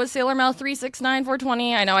 Before it was Sailor Mel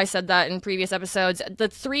 369420. I know I said that in previous episodes. The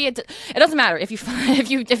three, it doesn't matter if you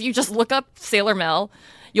if you just look up Sailor Mel,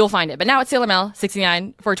 you'll find it. But now it's Sailor Mel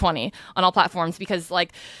 69420 on all platforms, because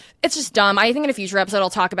like it's just dumb. I think in a future episode I'll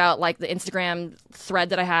talk about like the Instagram thread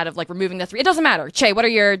that I had of like removing the three. It doesn't matter. Che, what are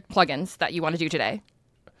your plugins that you want to do today?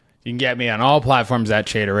 You can get me on all platforms at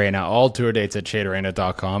Che Arena, all tour dates at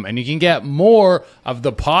CheArena.com, and you can get more of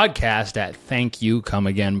the podcast at Thank You Come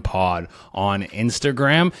Again Pod on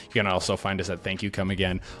Instagram. You can also find us at Thank You Come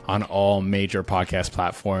Again on all major podcast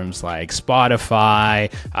platforms like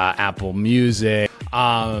Spotify, Apple Music.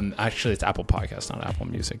 Actually, it's Apple Podcasts, not Apple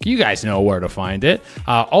Music. You guys know where to find it.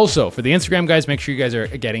 Also, for the Instagram guys, make sure you guys are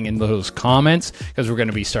getting in those comments, because we're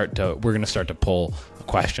going to start to pull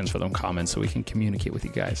questions for them comments so we can communicate with you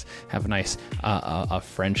guys, have a nice a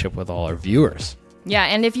friendship with all our viewers. Yeah,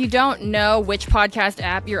 and if you don't know which podcast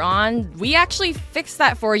app you're on, we actually fixed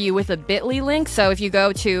that for you with a bit.ly link. So if you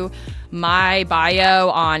go to my bio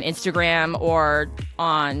on Instagram or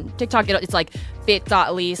on TikTok, it's like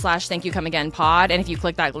bit.ly/thankyoucomeagainpod. And if you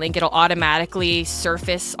click that link, it'll automatically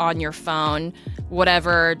surface on your phone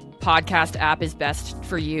whatever podcast app is best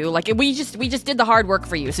for you. Like we just did the hard work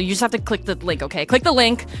for you. So you just have to click the link, okay? Click the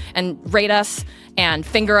link and rate us and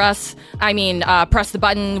finger us. I mean, press the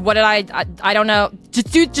button. What did I don't know.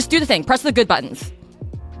 Just do the thing. Press the good buttons.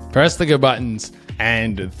 Press the good buttons,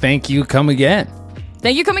 and Thank You Come Again.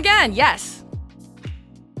 Thank you come again. Yes.